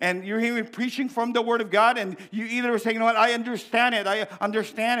me and you're hearing me preaching from the word of God, and you either say, you know what, I understand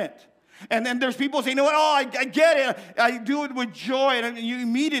it. And then there's people saying, you know what, oh, I get it. I do it with joy. And you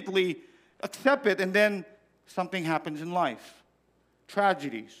immediately accept it, and then something happens in life.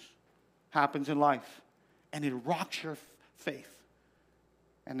 Tragedies happens in life, and it rocks your faith.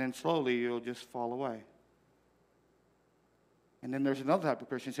 And then slowly you'll just fall away. And then there's another type of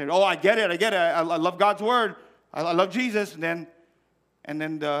Christian saying, oh, I get it. I love God's word. I love Jesus. And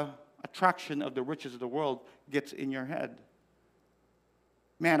then the attraction of the riches of the world gets in your head.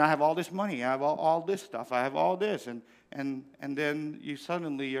 Man, I have all this money. I have all this stuff. I have all this. And then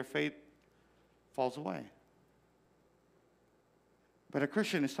your faith falls away. But a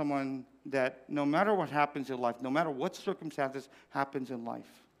Christian is someone that no matter what happens in life, no matter what circumstances happens in life,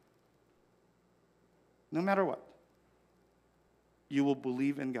 no matter what, you will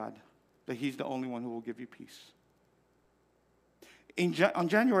believe in God, that He's the only one who will give you peace. On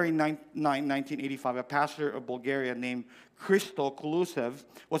January 9, 1985, a pastor of Bulgaria named Christo Kulusev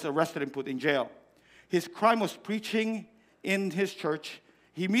was arrested and put in jail. His crime was preaching in his church.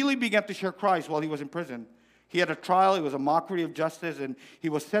 He immediately began to share Christ while he was in prison. He had a trial. It was a mockery of justice, and he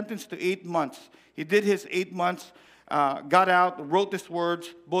was sentenced to 8 months. He did his 8 months, got out, wrote these words.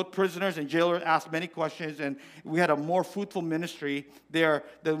 Both prisoners and jailers asked many questions, and we had a more fruitful ministry there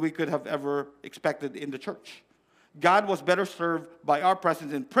than we could have ever expected in the church. God was better served by our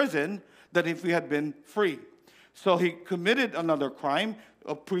presence in prison than if we had been free. So he committed another crime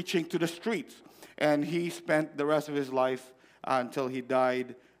of preaching to the streets, and he spent the rest of his life until he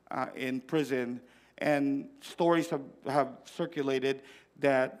died in prison. And stories have circulated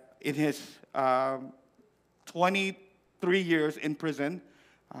that in his 23 years in prison,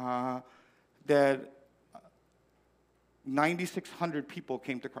 that 9,600 people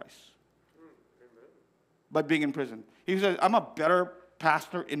came to Christ by being in prison. He said, I'm a better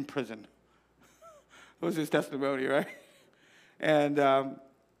pastor in prison. That was his testimony, right? And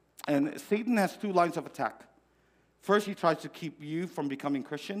And Satan has two lines of attack. First, he tries to keep you from becoming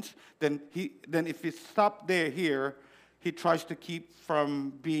Christians. Then if you stop here, he tries to keep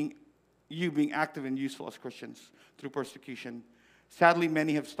from being active and useful as Christians through persecution. Sadly,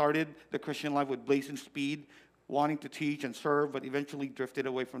 many have started the Christian life with blazing speed, wanting to teach and serve, but eventually drifted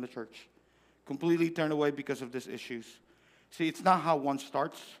away from the church. Completely turned away because of these issues. See, it's not how one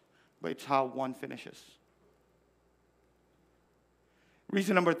starts, but it's how one finishes.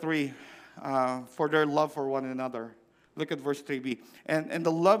 Reason number 3, for their love for one another. Look at verse 3b. And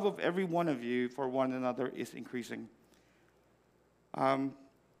the love of every one of you for one another is increasing.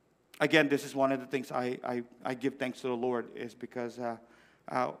 Again, this is one of the things I give thanks to the Lord, is because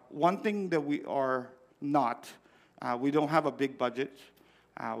one thing that we are not, we don't have a big budget.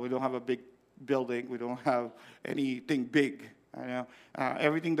 We don't have a big building. We don't have anything big. You know?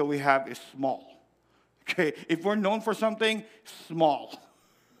 Everything that we have is small. Okay, if we're known for something, small.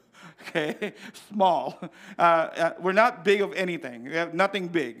 Okay, small. We're not big of anything. We have nothing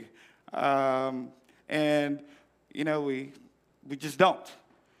big, and you know we just don't.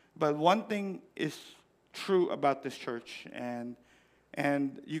 But one thing is true about this church, and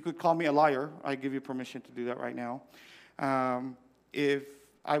you could call me a liar. I give you permission to do that right now. If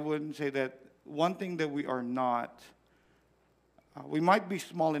I wouldn't say that one thing that we are not. We might be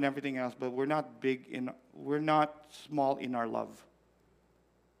small in everything else, but we're not small in our love.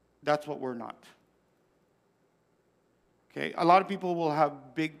 That's what we're not. Okay, a lot of people will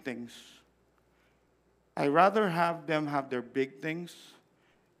have big things. I'd rather have them have their big things,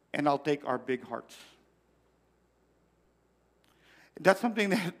 and I'll take our big hearts. That's something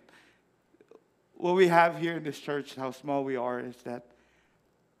that what we have here in this church, how small we are, is that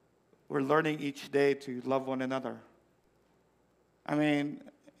we're learning each day to love one another. I mean,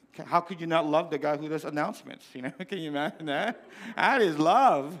 how could you not love the guy who does announcements? You know, can you imagine that? That is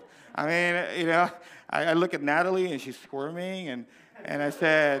love. I mean, you know, I look at Natalie and she's squirming, and I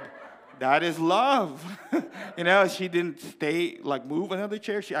said, that is love. You know, she didn't move another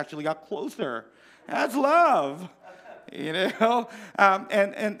chair. She actually got closer. That's love. You know,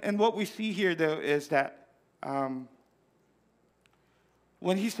 and what we see here though is that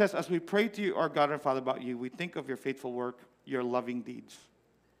when he says, as we pray to you, our God and Father, about you, we think of your faithful work, your loving deeds,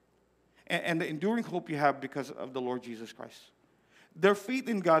 and the enduring hope you have because of the Lord Jesus Christ. Their faith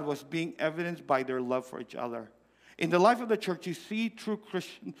in God was being evidenced by their love for each other. In the life of the church, you see true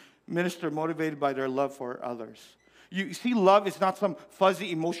Christian minister motivated by their love for others. You see, love is not some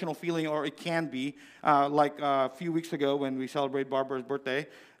fuzzy emotional feeling, or it can be. Like a few weeks ago when we celebrated Barbara's birthday,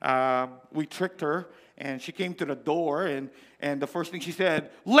 we tricked her, and she came to the door, and the first thing she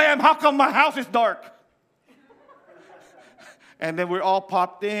said, "Lamb, how come my house is dark?" And then we all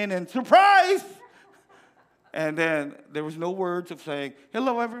popped in, and surprise! And then there was no words of saying,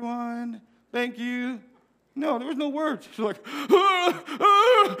 "Hello, everyone. Thank you." No, there was no words. She's like, and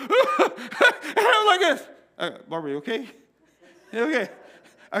I'm like this. Barbara, you okay? You okay?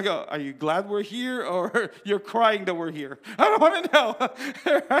 I go, are you glad we're here, or you're crying that we're here? I don't want to know.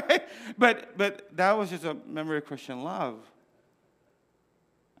 Right? But that was just a memory of Christian love.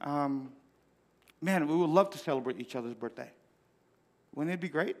 Man, we would love to celebrate each other's birthday. Wouldn't it be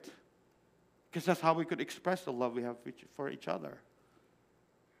great? Because that's how we could express the love we have for each other.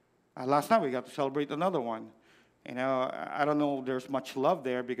 Last night we got to celebrate another one. You know, I don't know if there's much love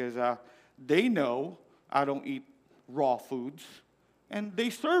there, because they know I don't eat raw foods, and they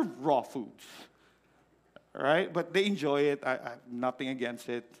serve raw foods, right? But they enjoy it. I have nothing against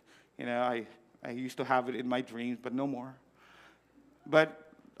it. You know, I used to have it in my dreams, but no more.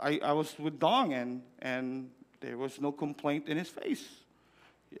 But I was with Dong, and there was no complaint in his face.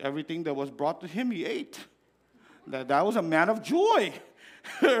 Everything that was brought to him, he ate. That was a man of joy,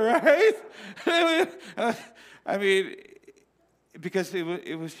 right? I mean, because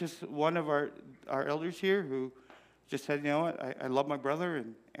it was just one of our elders here who just said, you know what, I love my brother,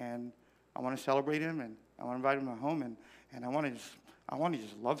 and I want to celebrate him, and I want to invite him to home, and I want to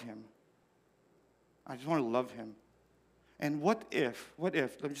just love him. I just want to love him. And what if,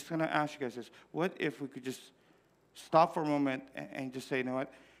 I'm just going to ask you guys this, what if we could just stop for a moment and just say, you know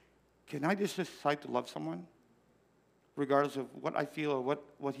what, can I just decide to love someone? Regardless of what I feel, or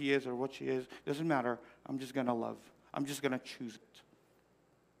what he is or what she is, doesn't matter. I'm just going to love. I'm just going to choose it.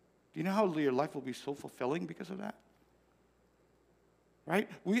 Do you know how your life will be so fulfilling because of that? Right?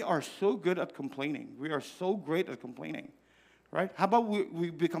 We are so good at complaining. We are so great at complaining. Right? How about we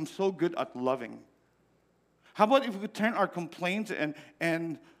become so good at loving? How about if we could turn our complaints and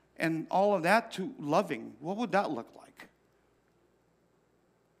all of that to loving? What would that look like?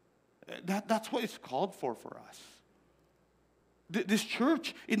 That's what it's called for us. This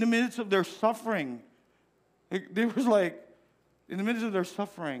church, in the midst of their suffering, they was like, in the midst of their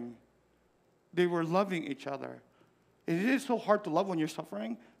suffering, they were loving each other. It is so hard to love when you're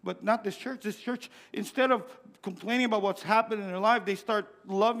suffering, but not this church. This church, instead of complaining about what's happened in their life, they start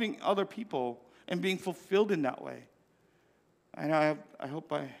loving other people and being fulfilled in that way. And I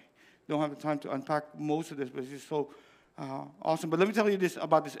hope I don't have the time to unpack most of this, but it's just so awesome. But let me tell you this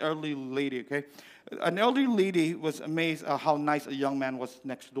about this elderly lady, okay? An elderly lady was amazed at how nice a young man was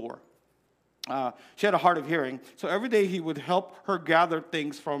next door. She had a hard of hearing, so every day he would help her gather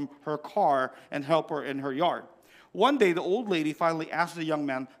things from her car and help her in her yard. One day, the old lady finally asked the young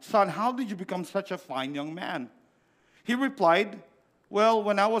man, "Son, how did you become such a fine young man?" He replied, "Well,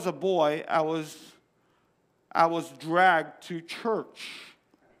 when I was a boy, I was dragged to church."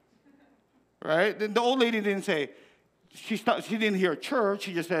 Right? Then the old lady didn't say, she didn't hear church,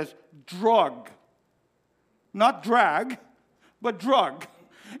 she just says, drug. Not drag, but drug.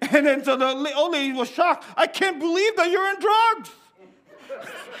 And then so the old lady was shocked. "I can't believe that you're in drugs."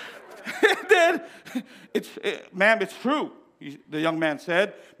 And then, "Ma'am, it's true," the young man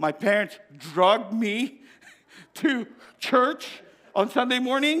said. "My parents drugged me to church on Sunday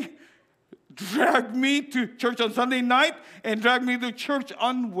morning, dragged me to church on Sunday night, and dragged me to church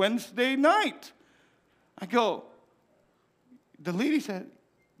on Wednesday night." I go, the lady said,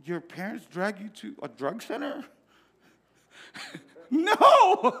 "Your parents drag you to a drug center?"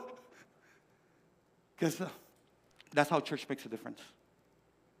 No! Because that's how church makes a difference.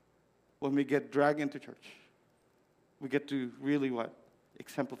 When we get dragged into church, we get to really what?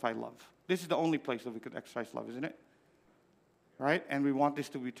 Exemplify love. This is the only place that we could exercise love, isn't it? Right? And we want this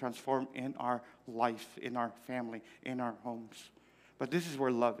to be transformed in our life, in our family, in our homes. But this is where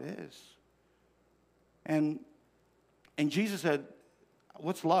love is. And Jesus said,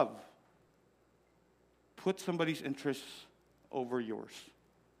 what's love? Put somebody's interests over yours.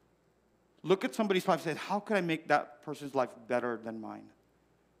 Look at somebody's life and say, how could I make that person's life better than mine?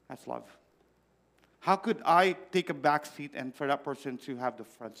 That's love. How could I take a back seat and for that person to have the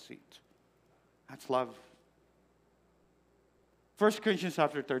front seat? That's love. 1 Corinthians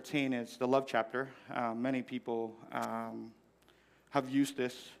chapter 13 is the love chapter. Many people have used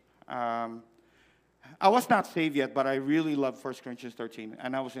this. I was not saved yet, but I really loved 1 Corinthians 13.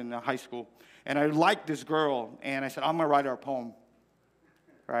 And I was in high school. And I liked this girl. And I said, I'm going to write her a poem.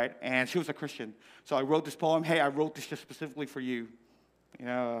 Right? And she was a Christian. So I wrote this poem. Hey, I wrote this just specifically for you. You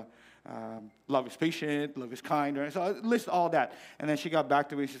know, love is patient, love is kind. Right? So I list all that. And then she got back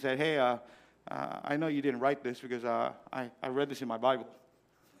to me and she said, hey, I know you didn't write this because I read this in my Bible.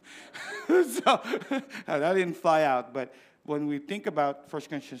 So that didn't fly out. But when we think about 1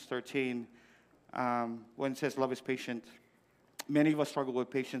 Corinthians 13, when it says love is patient, many of us struggle with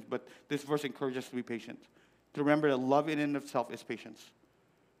patience, but this verse encourages us to be patient. To remember that love in and of itself is patience.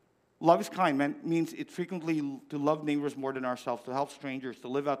 Love is kind, means it frequently to love neighbors more than ourselves, to help strangers, to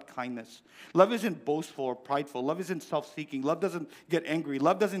live out kindness. Love isn't boastful or prideful. Love isn't self-seeking. Love doesn't get angry.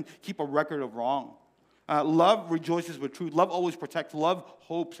 Love doesn't keep a record of wrong. Love rejoices with truth. Love always protects. Love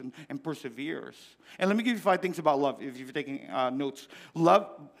hopes and perseveres. And let me give you 5 things about love, if you're taking notes. Love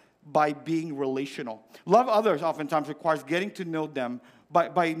by being relational. Love others oftentimes requires getting to know them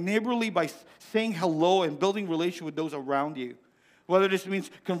by neighborly, by saying hello and building relationship with those around you. Whether this means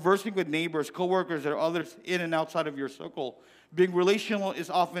conversing with neighbors, coworkers, or others in and outside of your circle. Being relational is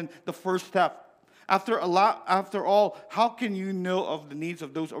often the first step. After all, how can you know of the needs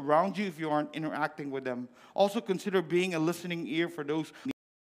of those around you if you aren't interacting with them? Also consider being a listening ear for those who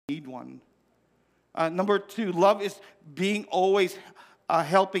need one. Number 2, love is being always a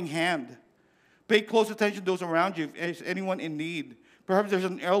helping hand. Pay close attention to those around you. If there's anyone in need. Perhaps there's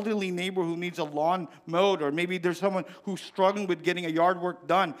an elderly neighbor who needs a lawn mowed, or maybe there's someone who's struggling with getting a yard work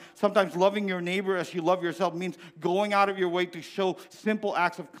done. Sometimes loving your neighbor as you love yourself means going out of your way to show simple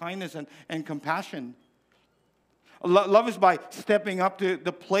acts of kindness and compassion. Love is by stepping up to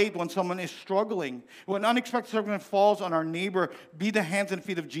the plate when someone is struggling. When unexpected circumstance falls on our neighbor, be the hands and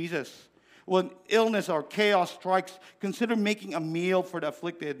feet of Jesus. When illness or chaos strikes, consider making a meal for the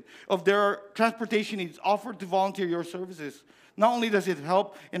afflicted. If there are transportation needs, offer to volunteer your services. Not only does it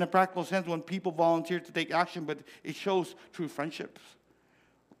help in a practical sense when people volunteer to take action, but it shows true friendships.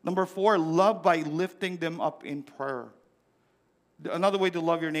 Number 4, love by lifting them up in prayer. Another way to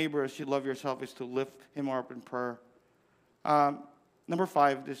love your neighbor as you love yourself is to lift him up in prayer. Number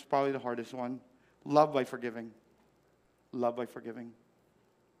 5, this is probably the hardest one. Love by forgiving. Love by forgiving.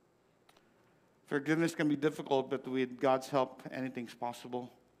 Forgiveness can be difficult, but with God's help, anything's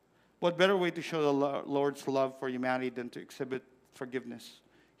possible. What better way to show the Lord's love for humanity than to exhibit forgiveness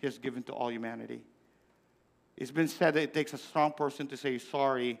He has given to all humanity? It's been said that it takes a strong person to say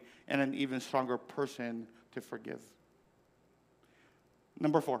sorry and an even stronger person to forgive.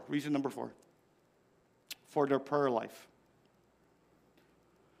 Number 4, reason number 4, for their prayer life.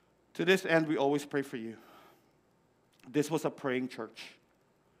 To this end, we always pray for you. This was a praying church.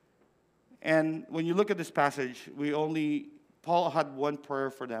 And when you look at this passage, Paul had one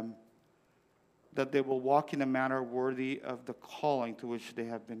prayer for them, that they will walk in a manner worthy of the calling to which they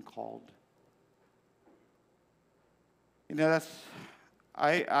have been called. You know,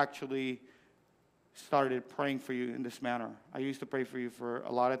 I actually started praying for you in this manner. I used to pray for you for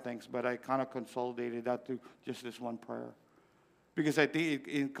a lot of things, but I kind of consolidated that to just this one prayer. Because I think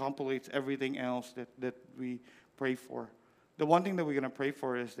it completes everything else that we pray for. The one thing that we're going to pray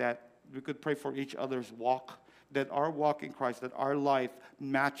for is that we could pray for each other's walk, that our walk in Christ, that our life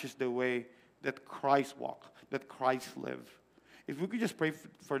matches the way that Christ walked, that Christ lived. If we could just pray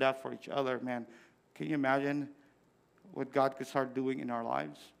for that for each other, man, can you imagine what God could start doing in our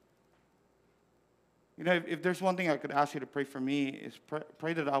lives? You know, if there's one thing I could ask you to pray for me, is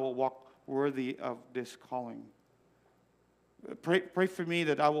pray that I will walk worthy of this calling. Pray for me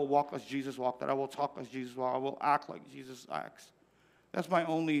that I will walk as Jesus walked, that I will talk as Jesus walked, I will act like Jesus acts. That's my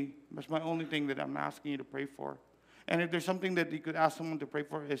only thing that I'm asking you to pray for. And if there's something that you could ask someone to pray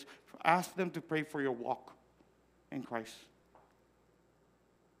for, is ask them to pray for your walk in Christ.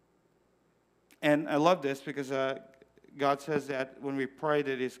 And I love this because God says that when we pray,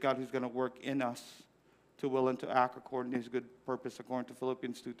 that it's God who's going to work in us to will and to act according to His good purpose, according to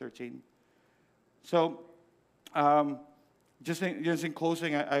Philippians 2:13. So, just in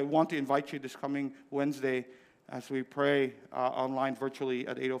closing, I want to invite you this coming Wednesday as we pray online virtually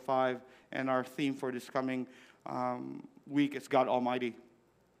at 8:05, and our theme for this coming week is God Almighty.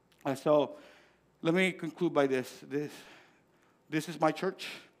 So let me conclude by this. This is my church.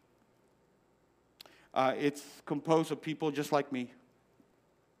 It's composed of people just like me.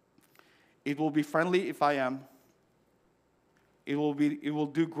 It will be friendly if I am. It will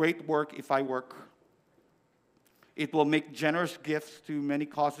do great work if I work. It will make generous gifts to many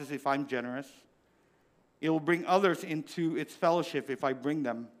causes if I'm generous. It will bring others into its fellowship if I bring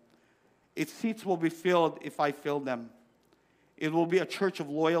them. Its seats will be filled if I fill them. It will be a church of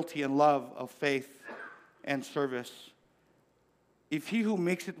loyalty and love, of faith and service. If he who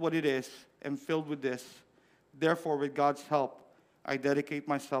makes it what it is am filled with this, therefore with God's help, I dedicate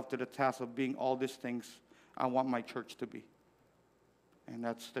myself to the task of being all these things I want my church to be. And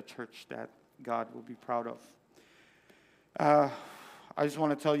that's the church that God will be proud of. I just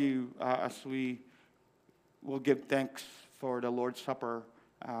want to tell you, as we will give thanks for the Lord's Supper,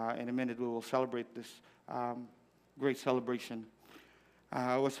 in a minute we will celebrate this great celebration.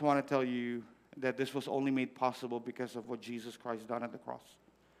 I just want to tell you that this was only made possible because of what Jesus Christ done at the cross.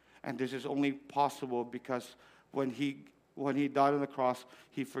 And this is only possible because when he died on the cross,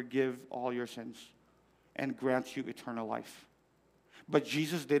 he forgave all your sins and grants you eternal life. But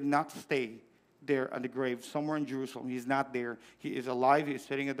Jesus did not stay there on the grave, somewhere in Jerusalem. He's not there. He is alive. He is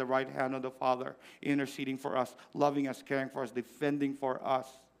sitting at the right hand of the Father, interceding for us, loving us, caring for us, defending for us.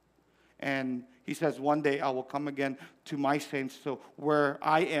 And he says, one day I will come again to my saints, so where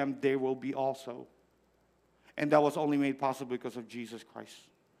I am, they will be also. And that was only made possible because of Jesus Christ.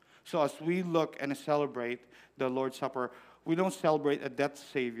 So as we look and celebrate the Lord's Supper, we don't celebrate a dead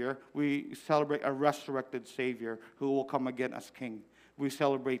Savior. We celebrate a resurrected Savior who will come again as King. We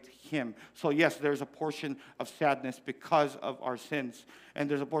celebrate Him. So yes, there's a portion of sadness because of our sins. And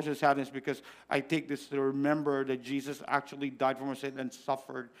there's a portion of sadness because I take this to remember that Jesus actually died for my sin and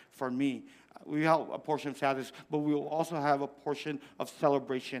suffered for me. We have a portion of sadness, but we will also have a portion of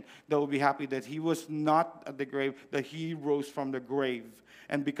celebration that will be happy that He was not at the grave, that He rose from the grave.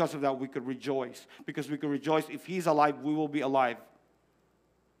 And because of that, we could rejoice. Because we could rejoice. If He's alive, we will be alive.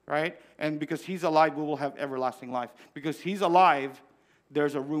 Right? And because He's alive, we will have everlasting life. Because He's alive,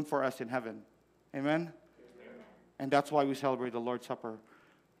 there's a room for us in heaven. Amen? Amen? And that's why we celebrate the Lord's Supper.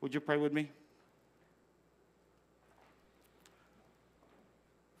 Would you pray with me?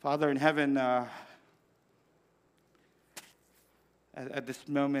 Father in heaven, at this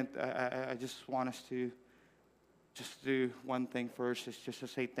moment, I just want us to just do one thing first, is just to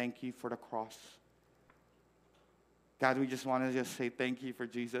say thank you for the cross. God, we just want to just say thank you for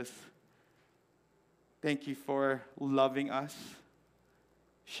Jesus. Thank you for loving us,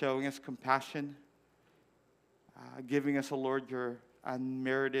 showing us compassion, giving us, Lord, your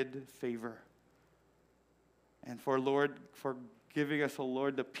unmerited favor. And for giving us,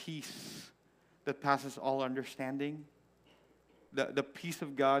 Lord, the peace that passes all understanding, the peace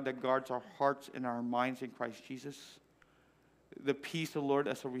of God that guards our hearts and our minds in Christ Jesus. the peace, O Lord,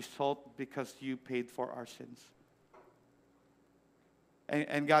 as a result because you paid for our sins.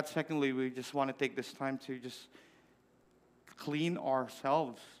 And God, secondly, we just want to take this time to just clean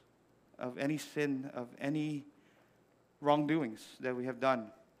ourselves of any sin, of any wrongdoings that we have done.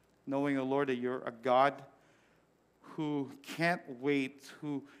 Knowing, O Lord, that you're a God who can't wait,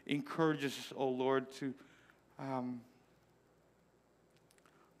 who encourages us, O Lord, to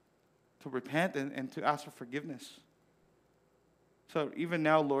repent and to ask for forgiveness. So even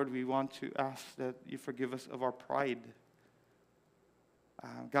now, Lord, we want to ask that you forgive us of our pride.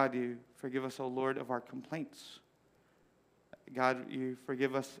 God, you forgive us, O Lord, of our complaints. God, you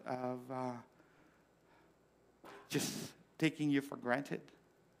forgive us of just taking you for granted.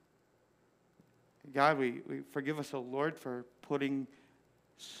 God, we forgive us, O Lord, for putting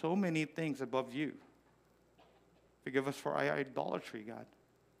so many things above you. Forgive us for our idolatry, God.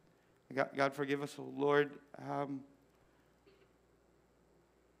 God, forgive us, O Lord,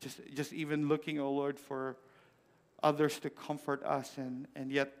 just even looking, O Lord, for others to comfort us,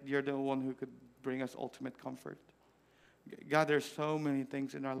 and yet you're the one who could bring us ultimate comfort. God, there's so many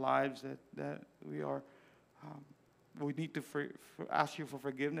things in our lives that we need to ask you for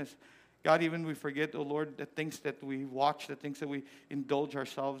forgiveness. God, even we forget, oh Lord, the things that we watch, the things that we indulge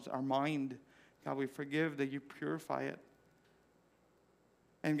ourselves, our mind. God, we forgive that you purify it.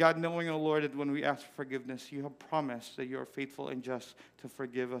 And God, knowing, oh Lord, that when we ask for forgiveness, you have promised that you are faithful and just to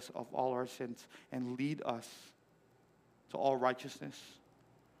forgive us of all our sins and lead us to all righteousness.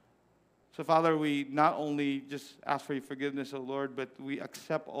 So, Father, we not only just ask for your forgiveness, O Lord, but we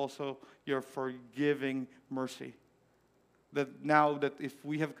accept also your forgiving mercy. That now that if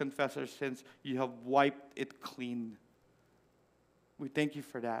we have confessed our sins, you have wiped it clean. We thank you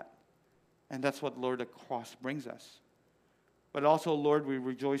for that. And that's what, Lord, the cross brings us. But also, Lord, we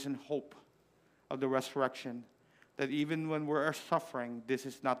rejoice in hope of the resurrection. That even when we're suffering, this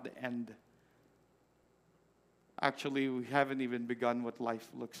is not the end. Actually, we haven't even begun what life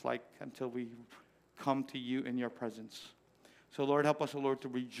looks like until we come to you in your presence. So, Lord, help us, O Lord, to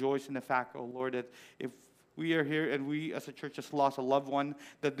rejoice in the fact, O Lord, that if we are here and we as a church just lost a loved one,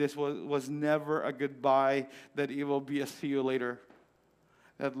 that this was never a goodbye, that it will be a see you later.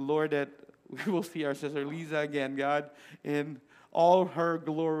 That, Lord, that we will see our sister Lisa again, God, in all her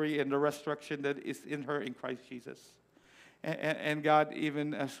glory and the resurrection that is in her in Christ Jesus. And God,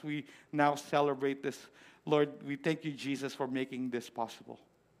 even as we now celebrate this, Lord, we thank you, Jesus, for making this possible.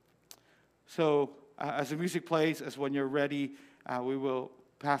 So as the music plays, as when you're ready, we will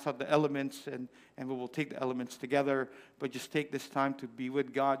pass out the elements and we will take the elements together. But just take this time to be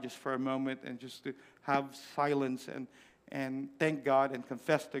with God just for a moment and just to have silence and thank God and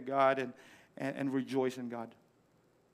confess to God and rejoice in God.